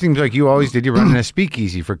 But it seems like you always did. You running a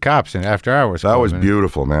speakeasy for cops and after hours. That was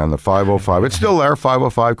beautiful, man. The 505. It's still there,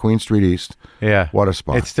 505 Queen Street East. Yeah. What a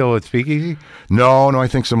spot. It's still at speakeasy? No, I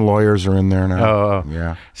think some lawyers are in there now. Oh.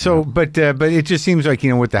 Yeah. So, but it just seems like,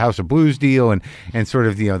 with the House of Blues deal and sort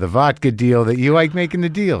of, the vodka deal, that you like making the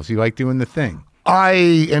deals. You like doing the thing.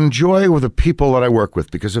 I enjoy with the people that I work with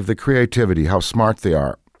because of the creativity, how smart they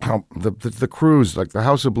are, how the crews, like the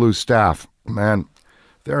House of Blues staff, man,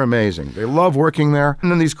 they're amazing. They love working there. And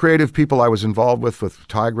then these creative people I was involved with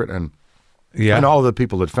Tigrit and all the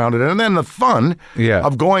people that founded it. And then the fun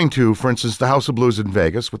of going to, for instance, the House of Blues in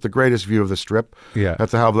Vegas with the greatest view of the Strip at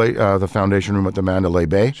the Foundation Room at the Mandalay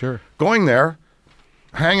Bay. Sure. Going there,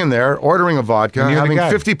 hanging there, ordering a vodka, having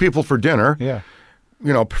 50 people for dinner. Yeah.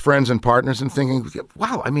 Friends and partners, and thinking,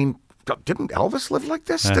 wow, I mean, didn't Elvis live like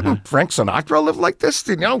this? Didn't Frank Sinatra live like this?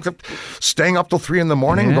 Staying up till 3 a.m,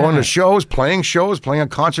 going to shows, playing a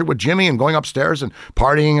concert with Jimmy, and going upstairs and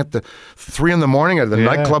partying at the 3 a.m. at the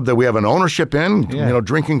nightclub that we have an ownership in.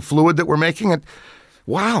 Drinking fluid that we're making. And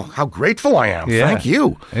wow, how grateful I am! Yeah. Thank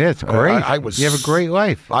you. Yeah, it's great. You have a great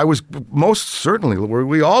life. I was most certainly.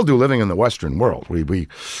 We all do, living in the Western world. We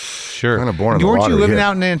Sure. kind of born in the Weren't water you living here.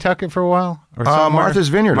 out in Nantucket for a while? Or somewhere? Martha's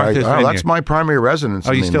Vineyard. Martha's Vineyard. That's my primary residence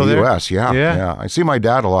you in still the there? U.S. Yeah, Yeah. yeah. I see my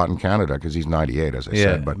dad a lot in Canada because he's 98, as I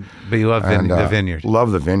said. But you love the vineyard.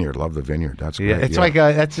 Love the vineyard. Love the vineyard. That's great. Yeah, it's like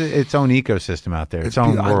that's its own ecosystem out there. Its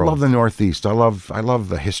own I world. love the Northeast. I love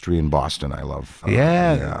the history in Boston. I love.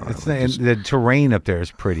 The terrain up there is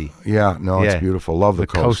pretty. Yeah, no, it's beautiful. Love the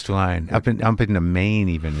coast. Coastline up into Maine.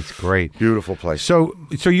 Even it's great. Beautiful place. So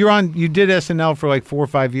you did SNL for like 4 or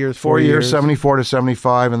 5 years. 4 years, 74 to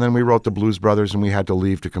 75, and then we wrote the Blues Brothers, and we had to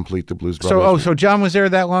leave to complete the Blues Brothers. So John was there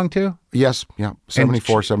that long too? Yes, yeah,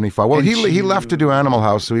 74, 75. Well, he left to do Animal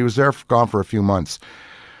House, so he was there, gone for a few months.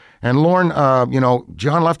 And Lorne,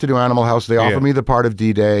 John left to do Animal House. They offered me the part of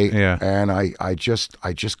D-Day, and I just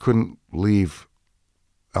couldn't leave.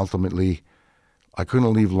 Ultimately, I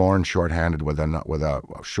couldn't leave Lorne shorthanded with a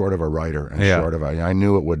short of a writer and short of a. I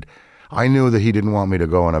knew it would. I knew that he didn't want me to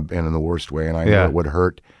go in the worst way, and I knew it would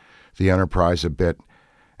hurt the enterprise a bit.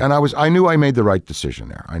 And I knew I made the right decision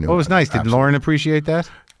there. I knew. Well, it was nice. Did Lorne appreciate that?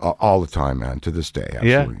 All the time, man. To this day,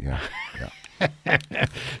 absolutely. Yeah.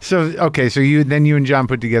 So you and John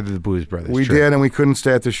put together the Blues Brothers. We did, and we couldn't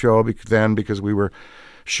stay at the show because we were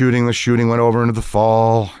shooting. The shooting went over into the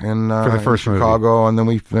fall for the first Chicago, and then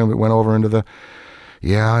we went over into the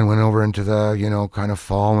kind of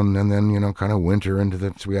fall, and then kind of winter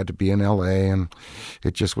so we had to be in L.A. and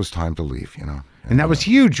it just was time to leave, And that was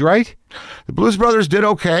huge, right? The Blues Brothers did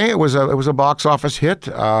okay. It was a box office hit,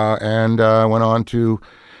 and went on to.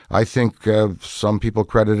 I think some people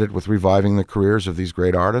credit it with reviving the careers of these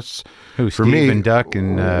great artists. Stephen Duck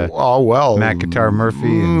and Matt Guitar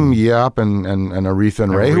Murphy. And Aretha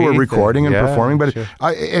and Ray, who were recording and performing. But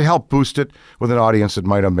it helped boost it with an audience that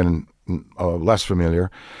might have been less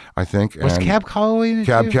familiar, I think. Was Cab Calloway in it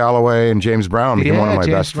Cab too? Calloway and James Brown became one of my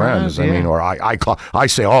best friends. I mean, or I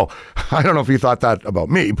say, I don't know if he thought that about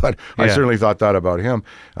me, but I certainly thought that about him.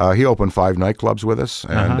 He opened 5 nightclubs with us,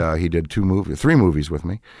 and he did 3 movies with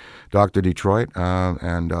me. Dr. Detroit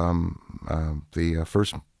and the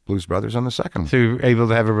first Blues Brothers and the second. So you were able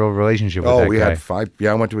to have a real relationship with that guy. We had 5.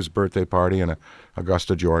 Yeah, I went to his birthday party in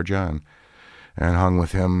Augusta, Georgia, and hung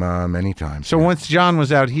with him many times. So once John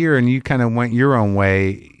was out here and you kind of went your own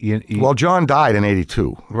way. Well, John died in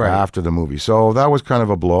 82 after the movie. So that was kind of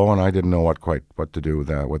a blow, and I didn't know what to do with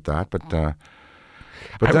that.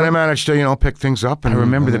 But then I managed to, pick things up. And, I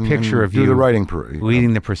remember the picture of you the writing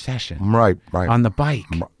leading the procession. Right. On the bike.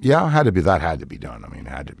 Yeah, that had to be done. I mean, it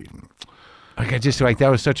had to be. That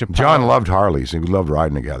was such a... John loved Harleys. We loved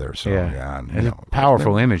riding together. So, and, it's a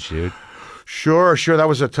powerful image, dude. Sure. That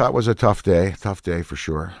was a tough day. Tough day for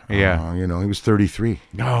sure. Yeah. He was 33.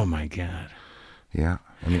 Oh, my God. Yeah.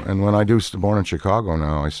 And when I do Born in Chicago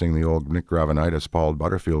now, I sing the old Nick Gravenitis, Paul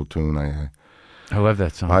Butterfield tune. I love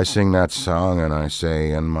that song. I sing that song and I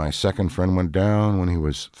say, and my second friend went down when he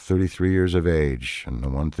was 33 years of age. And the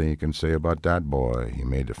one thing you can say about that boy, he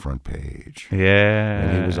made the front page. Yeah.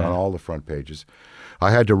 And he was on all the front pages.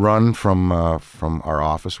 I had to run from our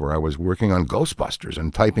office where I was working on Ghostbusters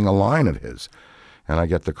and typing a line of his. And I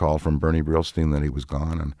get the call from Bernie Brillstein that he was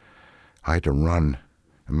gone. And I had to run.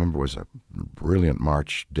 I remember it was a brilliant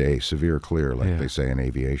March day, severe clear, like they say in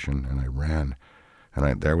aviation. And I ran.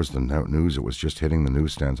 And there was the news. It was just hitting the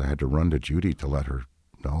newsstands. I had to run to Judy to let her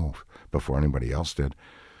know before anybody else did.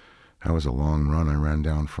 That was a long run. I ran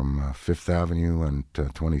down from Fifth Avenue and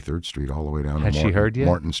 23rd Street all the way down to she heard yet?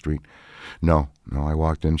 Morton Street. No. I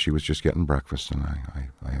walked in. She was just getting breakfast, and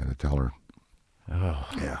I had to tell her. Oh.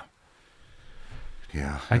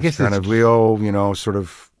 Yeah. I guess kind of we all sort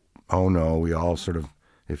of. Oh no, we all sort of.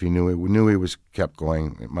 If he knew he was kept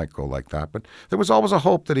going, it might go like that. But there was always a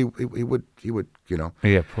hope that he would.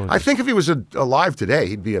 Yeah. I think if he was alive today,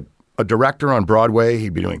 he'd be a director on Broadway.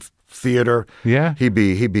 He'd be doing theater. Yeah. He'd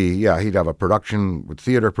have a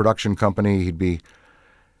theater production company. He'd be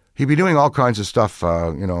doing all kinds of stuff.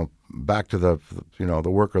 Back to the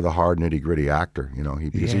work of the hard nitty gritty actor.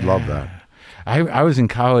 Because he loved that. I was in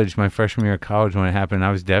college, my freshman year of college when it happened.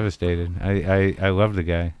 I was devastated. I loved the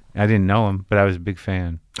guy. I didn't know him, but I was a big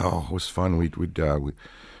fan. Oh, it was fun. We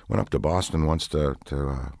went up to Boston once to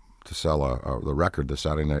sell the record, the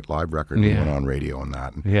Saturday Night Live record. We went on radio and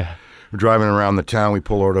that. And we're driving around the town. We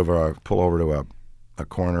pull over to a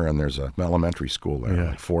corner, and there's an elementary school there,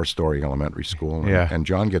 like 4-story elementary school. And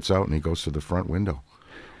John gets out and he goes to the front window,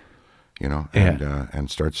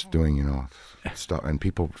 and starts doing stuff, and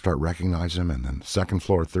people start recognizing him. And then second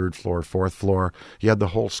floor, third floor, fourth floor, he had the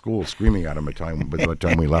whole school screaming at him by the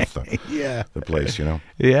time we left the place.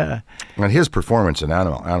 Yeah. And his performance in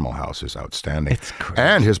Animal House is outstanding. It's great.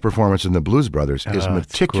 And his performance in the Blues Brothers is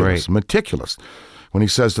meticulous. When he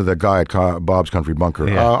says to the guy at Bob's Country Bunker,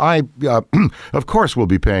 I of course will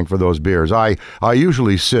be paying for those beers. I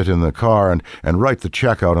usually sit in the car and write the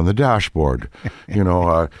check out on the dashboard.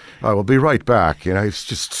 I will be right back. He's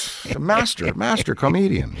just a master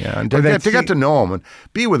comedian. Yeah, and to get to know him and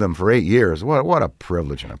be with him for 8 years, what a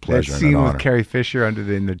privilege and a pleasure. That scene and an honor. with Carrie Fisher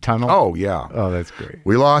in the tunnel. Oh yeah. Oh, that's great.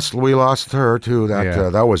 We lost her too.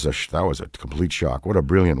 That was a complete shock. What a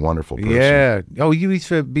brilliant, wonderful person. Yeah. Oh, you used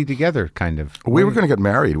to be together, kind of. We were going to get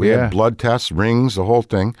married. We had blood tests, rings, the whole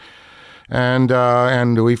thing.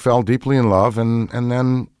 and we fell deeply in love, and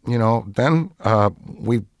then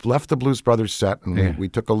we left the Blues Brothers set, and we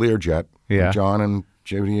took a Learjet, John and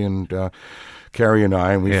Judy and Carrie and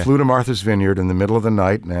I, and we flew to Martha's Vineyard in the middle of the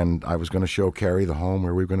night, and I was going to show Carrie the home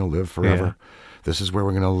where we were going to live forever. This is where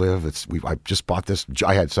we're going to live. I just bought this.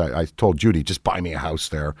 I told Judy, just buy me a house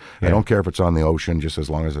there. I don't care if it's on the ocean, just as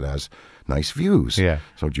long as it has nice views.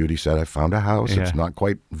 So Judy said, I found a house. It's not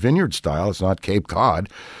quite vineyard style. It's not Cape Cod.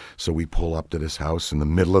 So we pull up to this house in the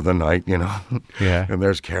middle of the night, and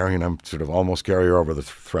there's Carrie, and I'm sort of almost carry her over the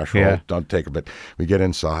threshold. Don't take her, but we get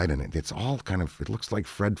inside, and it's all kind of, it looks like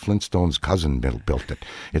Fred Flintstone's cousin built it.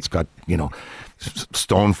 It's got,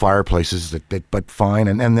 stone fireplaces, but fine,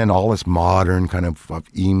 and then all this modern kind of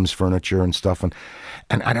Eames furniture and stuff, and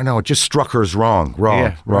I don't know, it just struck her as wrong,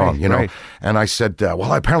 Right. And I said,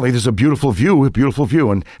 well, apparently there's a beautiful view,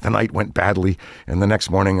 and the night went badly, and the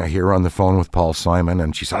next morning I hear her on the phone with Paul Simon,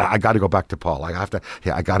 and she said, I got to go back to Paul. I got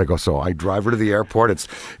to go. So I drive her to the airport.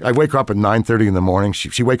 I wake her up at 9:30 in the morning.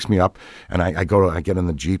 She wakes me up, and I get in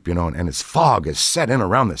the Jeep, and it's fog is set in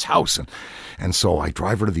around this house, and so I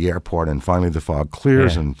drive her to the airport, and finally the fog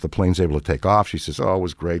clears, and the plane's able to take off. She says, oh, it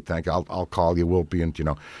was great. Thank you. I'll call you. We'll be in,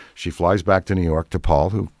 She flies back to New York to Paul,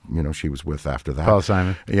 who, she was with after that. Paul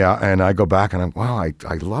Simon. Yeah, and I go back, and I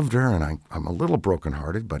loved her, and I'm a little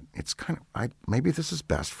brokenhearted, but it's kind of, maybe this is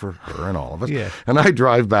best for her and all of us. And I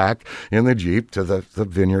drive back in the Jeep to the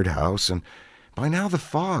vineyard house, and by now the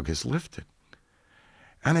fog has lifted.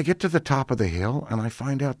 And I get to the top of the hill, and I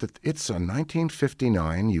find out that it's a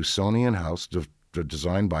 1959 Usonian house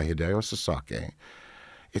designed by Hideo Sasaki.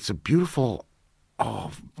 It's a beautiful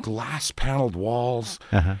glass-paneled walls,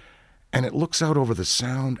 and it looks out over the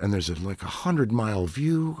Sound, and there's like 100-mile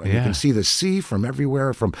view, and you can see the sea from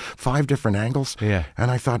everywhere, from 5 different angles.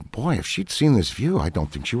 And I thought, boy, if she'd seen this view, I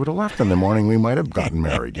don't think she would have left in the morning. We might have gotten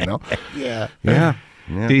married, Yeah. Yeah.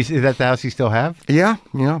 Is that the house you still have? Yeah.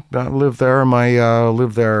 I live there.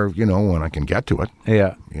 Live there, when I can get to it.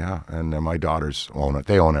 Yeah. Yeah, and my daughters own it.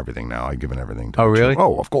 They own everything now. I've given everything to them. Oh, really?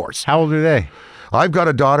 Oh, of course. How old are they? I've got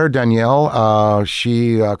a daughter, Danielle.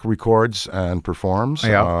 She records and performs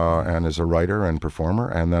and is a writer and performer.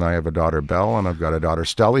 And then I have a daughter, Belle, and I've got a daughter,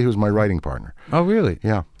 Stelly, who's my writing partner. Oh, really?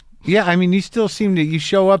 Yeah. Yeah, I mean, you still seem to, you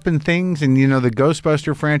show up in things, and, the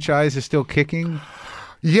Ghostbuster franchise is still kicking.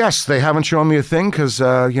 Yes, they haven't shown me a thing because,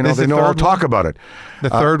 they know I'll talk about it. The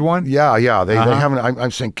third one? Yeah. They haven't.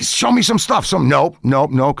 I'm saying, show me some stuff. No,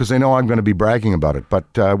 because they know I'm going to be bragging about it. But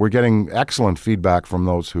we're getting excellent feedback from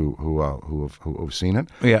those who've seen it.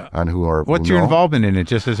 Yeah. And who are. What's your involvement in it?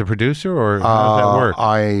 Just as a producer, or how does that work?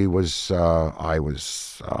 I was,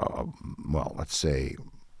 well, let's say,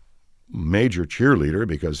 major cheerleader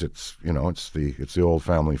because it's the old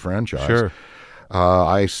family franchise. Sure.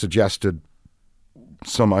 I suggested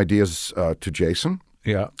some ideas to Jason.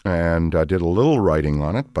 Yeah. And did a little writing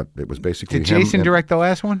on it, but it was basically Did Jason direct the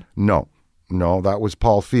last one? No, that was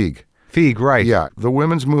Paul Feig. Feig, right. Yeah. The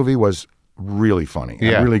women's movie was really funny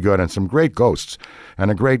and really good, and some great ghosts and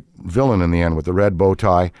a great villain in the end with the red bow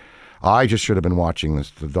tie. I just should have been watching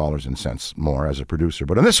the Dollars and Cents more as a producer.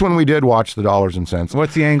 But in this one, we did watch the Dollars and Cents.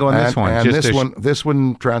 What's the angle in this one? And this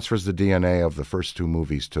one transfers the DNA of the first 2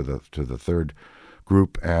 movies to the third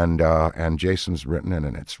group, and Jason's written it,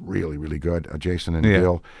 and it's really, really good. Jason and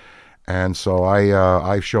Bill, and so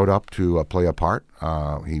I showed up to play a part.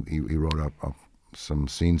 He wrote up some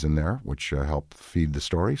scenes in there which helped feed the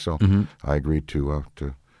story. So I agreed to.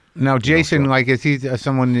 Now, Jason, is he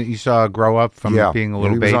someone that you saw grow up from being a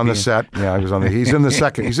little baby? He was on the set. Yeah, he was on the. He's in the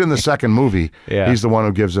second. He's in the second movie. Yeah. He's the one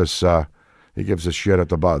who gives us. He gives us shit at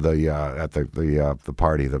the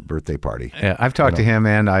party, the birthday party. Yeah, I've talked to him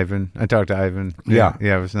and Ivan. I talked to Ivan. Yeah,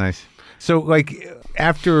 it was nice. So,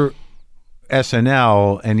 after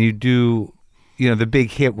SNL, and you do, the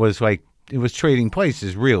big hit was it was Trading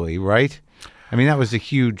Places, really, right? I mean, that was a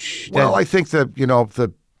huge. Well, I think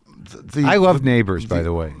that I love Neighbors, by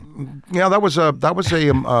the way. Yeah, that was a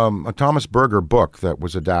Thomas Berger book that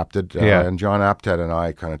was adapted, and John Apted and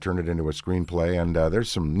I kind of turned it into a screenplay, and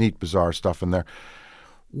there's some neat, bizarre stuff in there.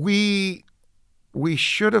 We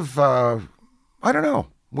should have, I don't know,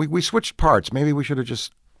 we switched parts. Maybe we should have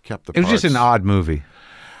just kept the parts. It was just an odd movie.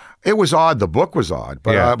 It was odd. The book was odd,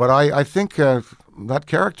 but I think that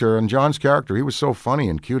character and John's character, he was so funny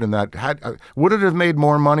and cute, and that would it have made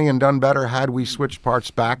more money and done better had we switched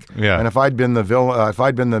parts back? Yeah. And if I'd been the villain, if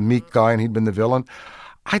I'd been the meek guy and he'd been the villain,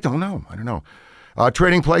 I don't know.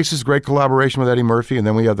 Trading Places, great collaboration with Eddie Murphy, and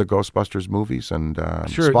then we had the Ghostbusters movies and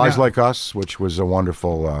Spies Like Us, which was a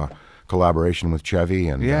wonderful collaboration with Chevy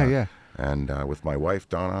and and with my wife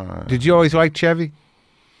Donna. Did you always like Chevy?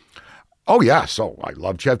 Oh, yeah. So I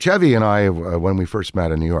love Chevy and I, when we first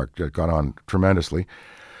met in New York, got on tremendously.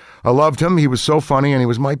 I loved him. He was so funny, and he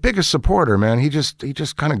was my biggest supporter, man. He just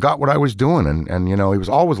kind of got what I was doing, and he was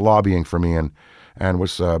always lobbying for me and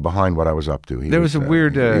was behind what I was up to. There was a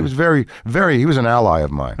weird... he was very, very... He was an ally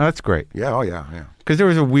of mine. Oh, that's great. Yeah, oh, yeah. Because there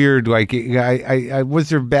was a weird, I was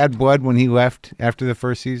there bad blood when he left after the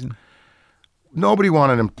first season? Nobody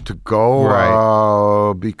wanted him to go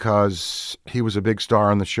Right. because he was a big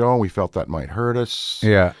star on the show. We felt that might hurt us.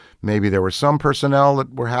 Yeah. Maybe there were some personnel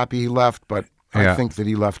that were happy he left, but Yeah. I think that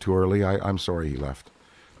he left too early. I'm sorry he left.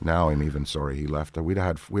 Now I'm even sorry he left. We'd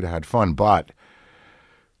have had fun, but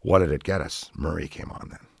what did it get us? Murray came on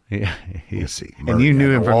then. Yeah. You see, And Murray you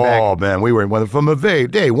knew him from back... Oh man, we were from the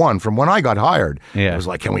day one, from when I got hired. Yeah. It was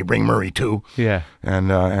like, can we bring Murray too? Yeah.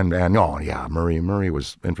 And oh yeah, Murray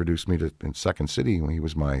was introduced me to in Second City when he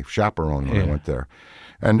was my chaperone when I went there.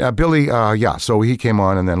 And Billy, so he came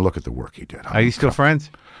on, and then look at the work he did. Are you still friends?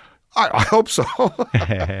 I hope so.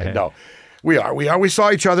 No, we are. We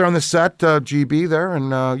saw each other on the set, GB there,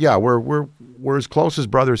 and we're as close as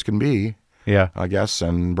brothers can be. Yeah. I guess,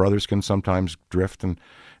 and brothers can sometimes drift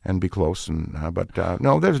and be close, but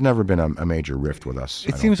no, there's never been a major rift with us.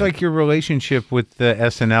 It seems like your relationship with the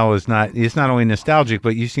SNL is not only nostalgic,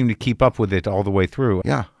 but you seem to keep up with it all the way through.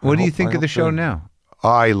 Yeah. What do you think of the show now?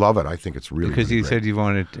 I love it. I think it's really Because really you great. said you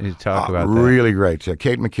wanted to talk about that. Really great.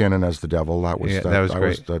 Kate McKinnon as the devil. That was that was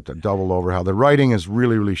great. the double over. How the writing is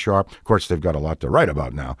really, really sharp. Of course, they've got a lot to write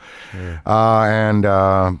about now. Yeah.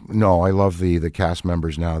 No, I love the cast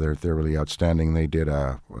members now. They're really outstanding. They did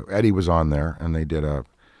Eddie was on there, and they did a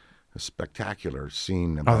spectacular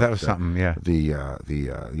scene. About that was something. Yeah.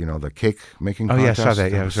 The cake making. Oh yeah, I contest. saw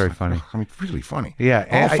that. Yeah, it was very funny. I mean, really funny. Yeah,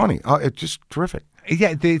 all funny. It's just terrific.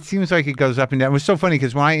 Yeah, it seems like it goes up and down. It was so funny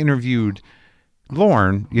because when I interviewed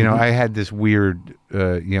Lorne, I had this weird,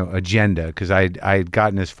 agenda because I had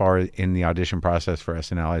gotten as far in the audition process for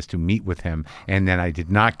SNL as to meet with him, and then I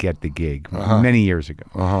did not get the gig many years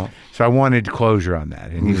ago. So I wanted closure on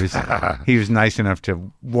that, and he was nice enough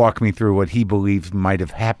to walk me through what he believes might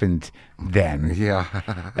have happened then.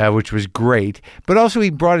 Yeah, which was great. But also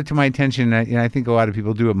he brought it to my attention, and I think a lot of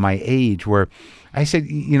people do at my age, where I said,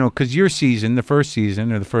 because your season, the first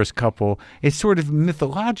season or the first couple, it's sort of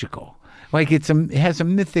mythological. Like it has a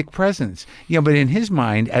mythic presence, but in his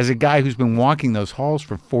mind, as a guy who's been walking those halls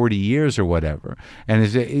for 40 years or whatever, and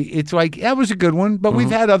it's like, that was a good one, but we've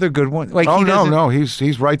had other good ones. Like, no,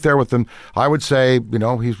 he's right there with them. I would say,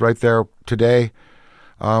 he's right there today,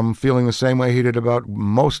 feeling the same way he did about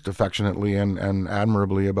most affectionately and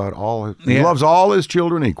admirably about all. He loves all his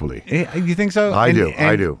children equally. You think so? I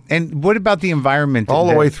do. And what about the environment? All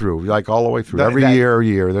the way through. Every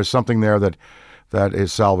year, there's something there that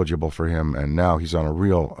is salvageable for him, and now he's on a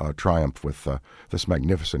real triumph with this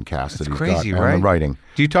magnificant cast that he's crazy, got right? and the writing.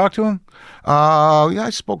 Do you talk to him? Yeah, I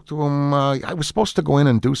spoke to him. I was supposed to go in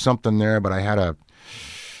and do something there, but I had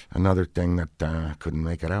another thing that couldn't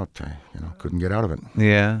make it out. Couldn't get out of it.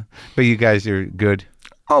 Yeah, but you guys are good.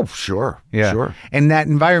 Oh, sure. Yeah, sure. And that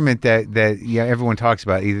environment that everyone talks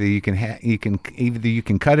about, either you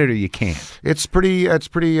can cut it or you can't. It's pretty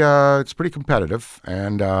competitive,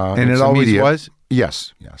 and it always immediate. was.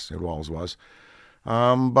 Yes, it always was.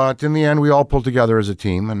 But in the end, we all pulled together as a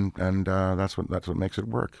team, and that's what makes it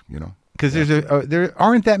work. Because there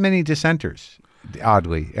aren't that many dissenters.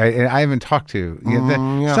 Oddly, I haven't talked to.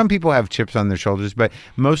 Some people have chips on their shoulders, but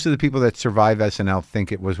most of the people that survive SNL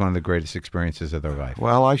think it was one of the greatest experiences of their life.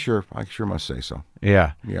 Well, I sure must say so.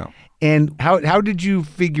 Yeah. And how did you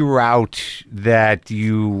figure out that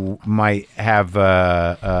you might have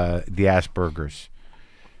the Asperger's?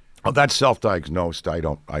 Oh, that's self-diagnosed. I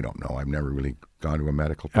don't know. I've never really gone to a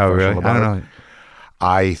medical professional really? about I don't know.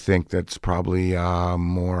 I think that's probably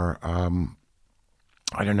more.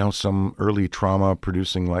 I don't know, some early trauma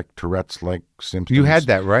producing like Tourette's-like symptoms. You had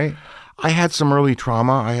that, right? I had some early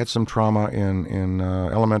trauma. I had some trauma in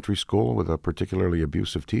elementary school with a particularly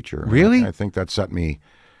abusive teacher. Really? I think that set me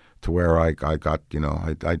to where I got,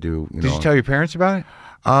 I do, Did you tell your parents about it?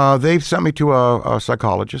 They sent me to a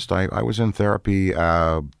psychologist. I was in therapy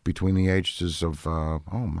between the ages of,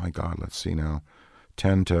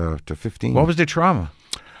 10 to 15. What was the trauma?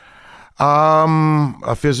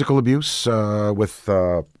 A physical abuse with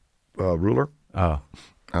a ruler,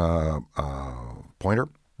 pointer,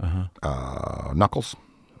 knuckles.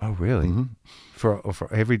 Oh, really? Mm-hmm.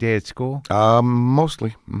 For every day at school?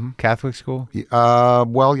 Mostly. Mm-hmm. Catholic school?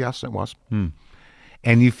 Well, yes, it was.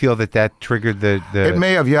 And you feel that triggered the... It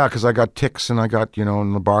may have, yeah, because I got tics and I got,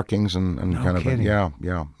 and the barkings and No kind kidding. of,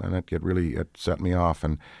 yeah. And it set me off.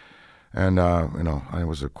 And I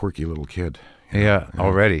was a quirky little kid. Yeah,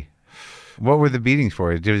 already. What were the beatings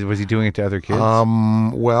for? Was he doing it to other kids? I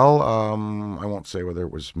won't say whether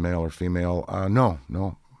it was male or female. No.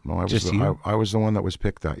 I was the one that was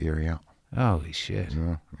picked that year. Yeah. Holy shit.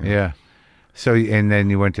 Yeah. So, and then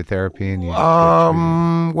you went to therapy, and you.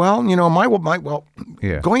 Going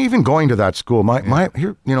to that school,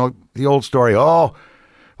 here, the old story. Oh,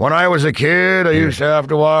 when I was a kid, I used to have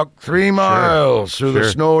to walk 3 miles through the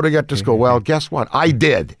snow to get to school. Well, guess what? I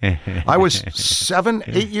did. I was 7,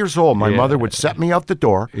 8 years old. My mother would set me out the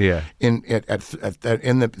door. Yeah. At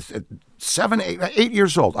 7, 8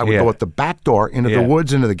 years old, I would go at the back door into the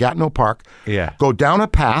woods, into the Gatineau Park. Yeah. Go down a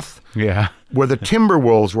path. Yeah. Where the timber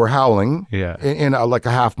wolves were howling. Yeah. In like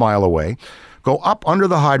a half mile away. Go up under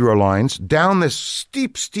the hydro lines, down this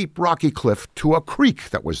steep rocky cliff to a creek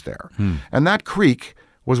that was there, and that creek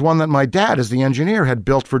was one that my dad, as the engineer, had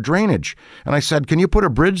built for drainage. And I said, can you put a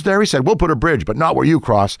bridge there? He said, we'll put a bridge, but not where you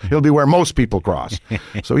cross. It'll be where most people cross.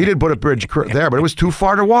 So he did put a bridge there, but it was too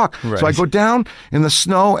far to walk. Right. So I go down in the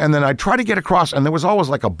snow, and then I try to get across, and there was always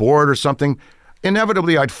like a board or something.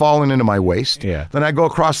 Inevitably, I'd fallen into my waist. Yeah. Then I go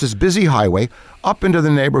across this busy highway up into the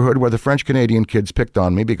neighborhood where the French-Canadian kids picked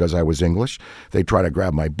on me because I was English. They'd try to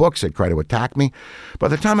grab my books. They'd try to attack me. By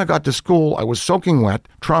the time I got to school, I was soaking wet,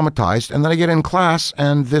 traumatized, and then I get in class,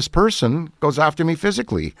 and this person goes after me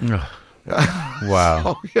physically.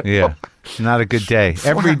 Wow. Yeah. Not a good day.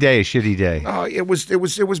 Every day, a shitty day. It was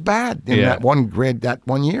bad in that one grade, that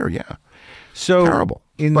 1 year, yeah. So terrible.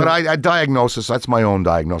 But I diagnosis, that's my own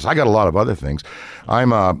diagnosis. I got a lot of other things. I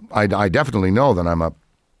definitely know that I'm a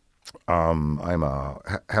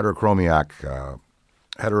heterochromiac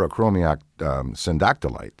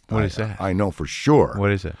syndactylite. What is that? I know for sure.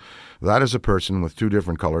 What is it? That is a person with 2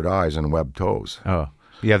 different colored eyes and webbed toes. Oh,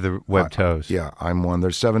 you have the webbed toes. Yeah, I'm one.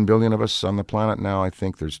 There's 7 billion of us on the planet now. I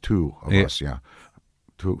think there's 2 of us, yeah.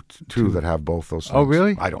 Two that have both those things. Oh,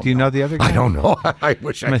 really? I don't know. Do you know the other guy? I don't know. I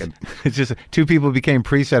wish I could. It's just 2 people became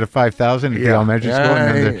priests out of 5,000 at the elementary school,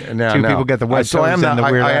 and then 2 people get the webbed toes and the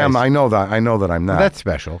weird eyes. I know that I'm that. That's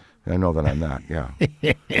special. I know that I'm that, yeah.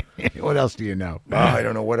 What else do you know? I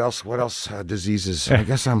don't know. What else diseases? I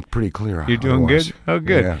guess I'm pretty clear. You're doing good? Oh,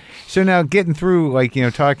 good. Yeah. So now getting through,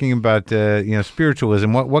 talking about,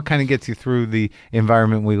 spiritualism, what kind of gets you through the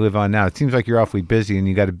environment we live on now? It seems like you're awfully busy and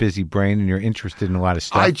you got a busy brain and you're interested in a lot of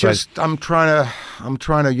stuff. I'm trying to,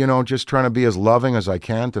 just trying to be as loving as I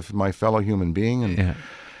can to my fellow human being.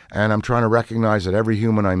 And I'm trying to recognize that every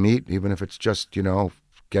human I meet, even if it's just,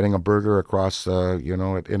 getting a burger across, in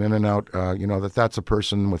In-N-Out, that's a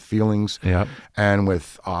person with feelings and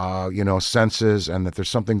with, senses, and that there's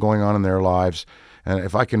something going on in their lives. And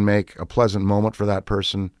if I can make a pleasant moment for that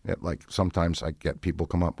person, sometimes I get people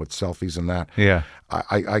come up with selfies and that. Yeah.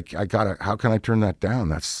 I gotta, how can I turn that down?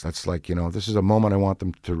 That's like, this is a moment I want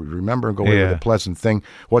them to remember and go away with a pleasant thing.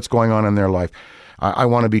 What's going on in their life? I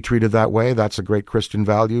want to be treated that way. That's a great Christian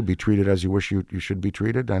value. Be treated as you wish you should be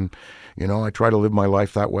treated. And, I try to live my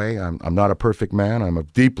life that way. I'm not a perfect man. I'm a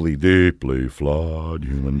deeply, deeply flawed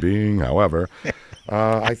human being. However,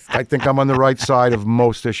 I think I'm on the right side of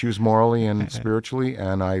most issues morally and spiritually.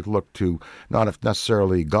 And I look to not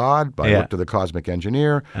necessarily God, but I look to the cosmic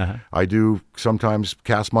engineer. Uh-huh. I do sometimes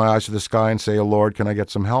cast my eyes to the sky and say, oh, Lord, can I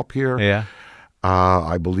get some help here? Yeah.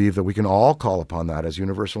 I believe that we can all call upon that as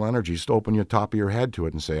universal energy. Just open your top of your head to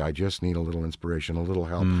it and say, I just need a little inspiration, a little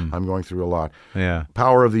help. I'm going through a lot. Yeah.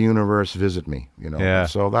 Power of the universe, visit me. Yeah.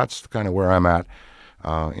 So that's kind of where I'm at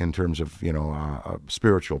in terms of,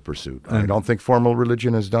 spiritual pursuit. I don't think formal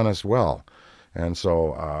religion has done us well. And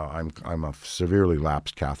so I'm a severely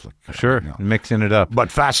lapsed Catholic. Sure, mixing it up. But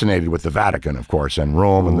fascinated with the Vatican, of course, and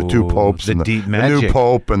Rome and the 2 popes. The and deep magic. The new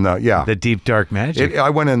pope and the deep, dark magic. I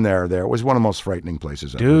went in there. It was one of the most frightening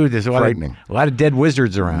places ever. Dude, there's a lot of dead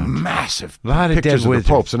wizards around. Massive a lot of pictures dead of wizards.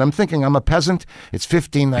 the popes. And I'm thinking, I'm a peasant. It's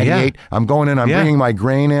 1598. Yeah. I'm going in. I'm bringing my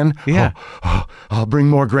grain in. Yeah. I'll bring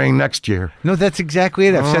more grain next year. No, that's exactly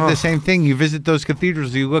it. I've said the same thing. You visit those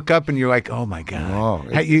cathedrals, you look up and you're like, oh, my God.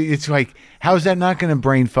 It's like, how's that not going to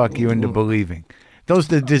brain fuck you into believing?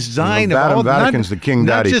 The design of all Vatican's the king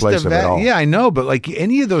daddy place of it all. Yeah, I know, but like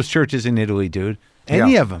any of those churches in Italy, dude,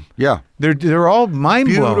 any of them, they're all mind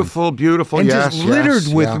blown, beautiful, and just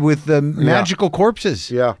littered with the magical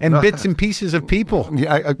corpses, and bits and pieces of people,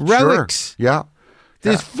 relics, sure.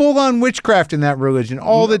 There's full-on witchcraft in that religion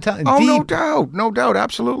all the time. Oh, no doubt,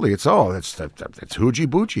 absolutely. It's hoochie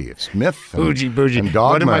boochie. It's myth. Hoochie boochie. And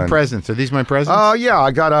dogma. What are my presents? Are these my presents?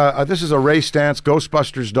 I got this is a Ray Stantz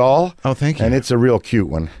Ghostbusters doll. Oh, thank you. And it's a real cute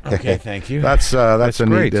one. Okay, thank you. That's a great.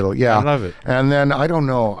 neat little, I love it. And then I don't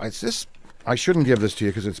know. Is this I shouldn't give this to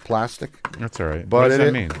you because it's plastic. That's all right. But what does that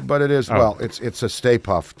it, mean? But it is, well, it's a Stay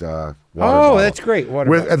Puffed water Oh, bottle. that's great.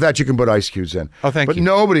 Water That you can put ice cubes in. Oh, thank but you. But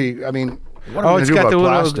nobody, I mean, what are we going it's to do got about the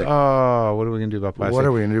plastic? little. Oh, what are we going to do about plastic? What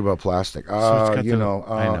are we going to do about plastic?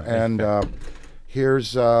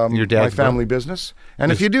 Here's my dad's family business.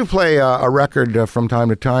 And if you do play a record from time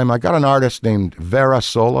to time, I got an artist named Vera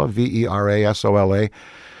Sola, Verasola.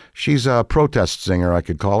 She's a protest singer, I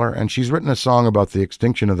could call her, and she's written a song about the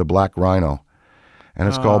extinction of the black rhino. And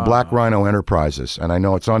it's called Black Rhino Enterprises. And I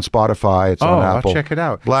know it's on Spotify, it's on Apple. I'll check it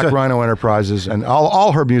out. Black Rhino Enterprises, and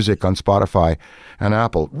all her music on Spotify and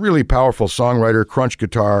Apple. Really powerful songwriter, crunch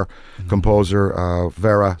guitar composer,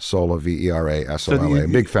 Vera Sola,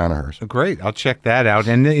 Verasola. Big fan of hers. Great. I'll check that out.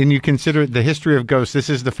 And you consider the history of ghosts, this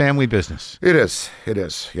is the family business. It is.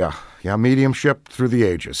 Yeah. Yeah, mediumship through the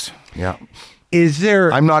ages. Yeah. Is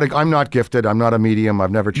there? I'm not gifted. I'm not a medium. I've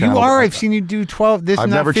never channeled. You are. I've seen you do 12. This I've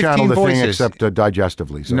not never 15 channeled a voices. thing except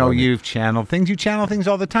digestively. So no, you've channeled things. You channel things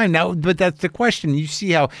all the time. Now, but that's the question. You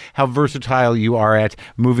see how versatile you are at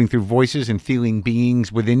moving through voices and feeling beings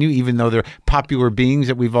within you, even though they're popular beings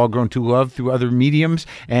that we've all grown to love through other mediums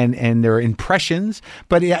and their impressions.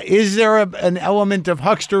 But is there an element of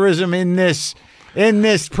hucksterism in this? In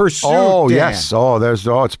this pursuit, oh Dan? Yes,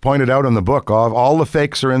 it's pointed out in the book. All the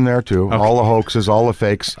fakes are in there too. Okay. All the hoaxes, all the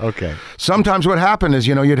fakes. Okay. Sometimes what happened is,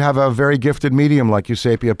 you'd have a very gifted medium like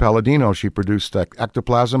Eusapia Palladino. She produced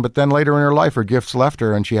ectoplasm, but then later in her life, her gifts left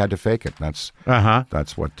her, and she had to fake it. That's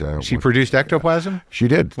what she produced ectoplasm. She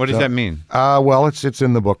did. What does that mean? Well, it's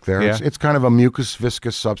in the book there. Yeah. It's kind of a mucus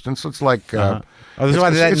viscous substance. It's like. There's a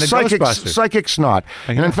lot of that in the Ghostbusters. Psychic snot.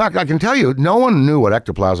 And in fact, I can tell you, no one knew what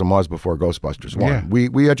ectoplasm was before Ghostbusters 1. Yeah.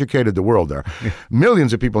 We educated the world there.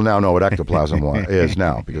 Millions of people now know what ectoplasm is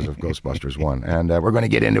now because of Ghostbusters 1. And we're going to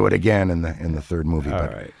get into it again in the third movie. All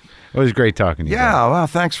right. It was great talking to you. Yeah, well,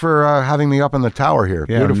 thanks for having me up in the tower here.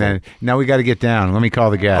 Yeah, beautiful. Man. Now we got to get down. Let me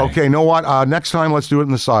call the guy. Okay, know what? Next time, let's do it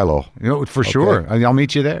in the silo. For sure. I'll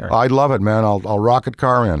meet you there. I'd love it, man. I'll rocket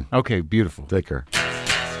car in. Okay, beautiful. Take care.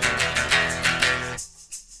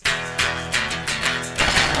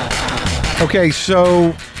 Okay,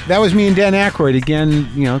 so that was me and Dan Aykroyd.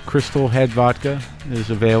 Again, Crystal Head Vodka is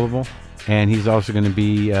available. And he's also going to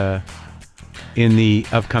be in the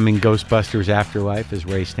upcoming Ghostbusters Afterlife as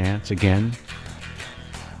Ray Stantz again.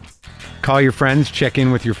 Call your friends, check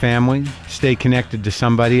in with your family, stay connected to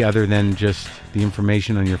somebody other than just the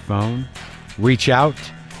information on your phone. Reach out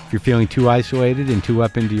if you're feeling too isolated and too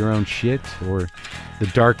up into your own shit, or the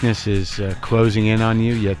darkness is closing in on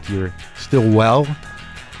you, yet you're still well.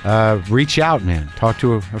 Reach out, man. Talk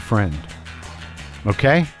to a friend.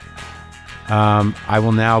 Okay? I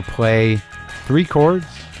will now play 3 chords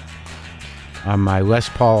on my Les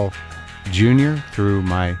Paul Jr. through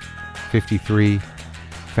my 53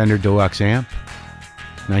 Fender Deluxe amp,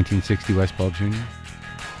 1960 Les Paul Jr.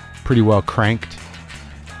 Pretty well cranked.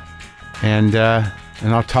 And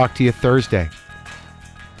I'll talk to you Thursday.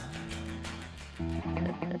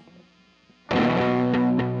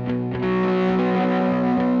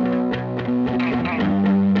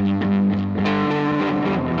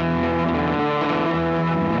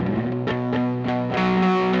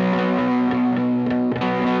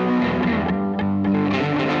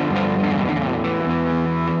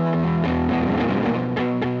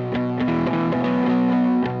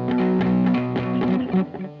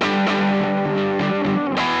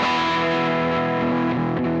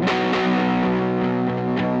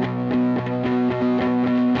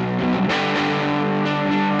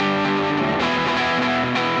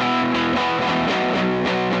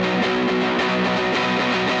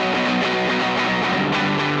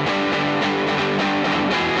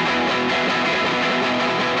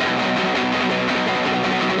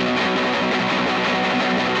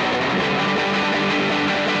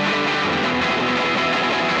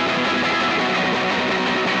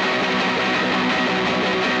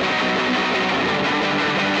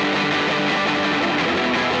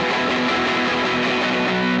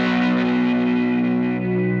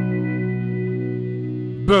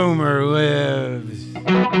 Boomer lives.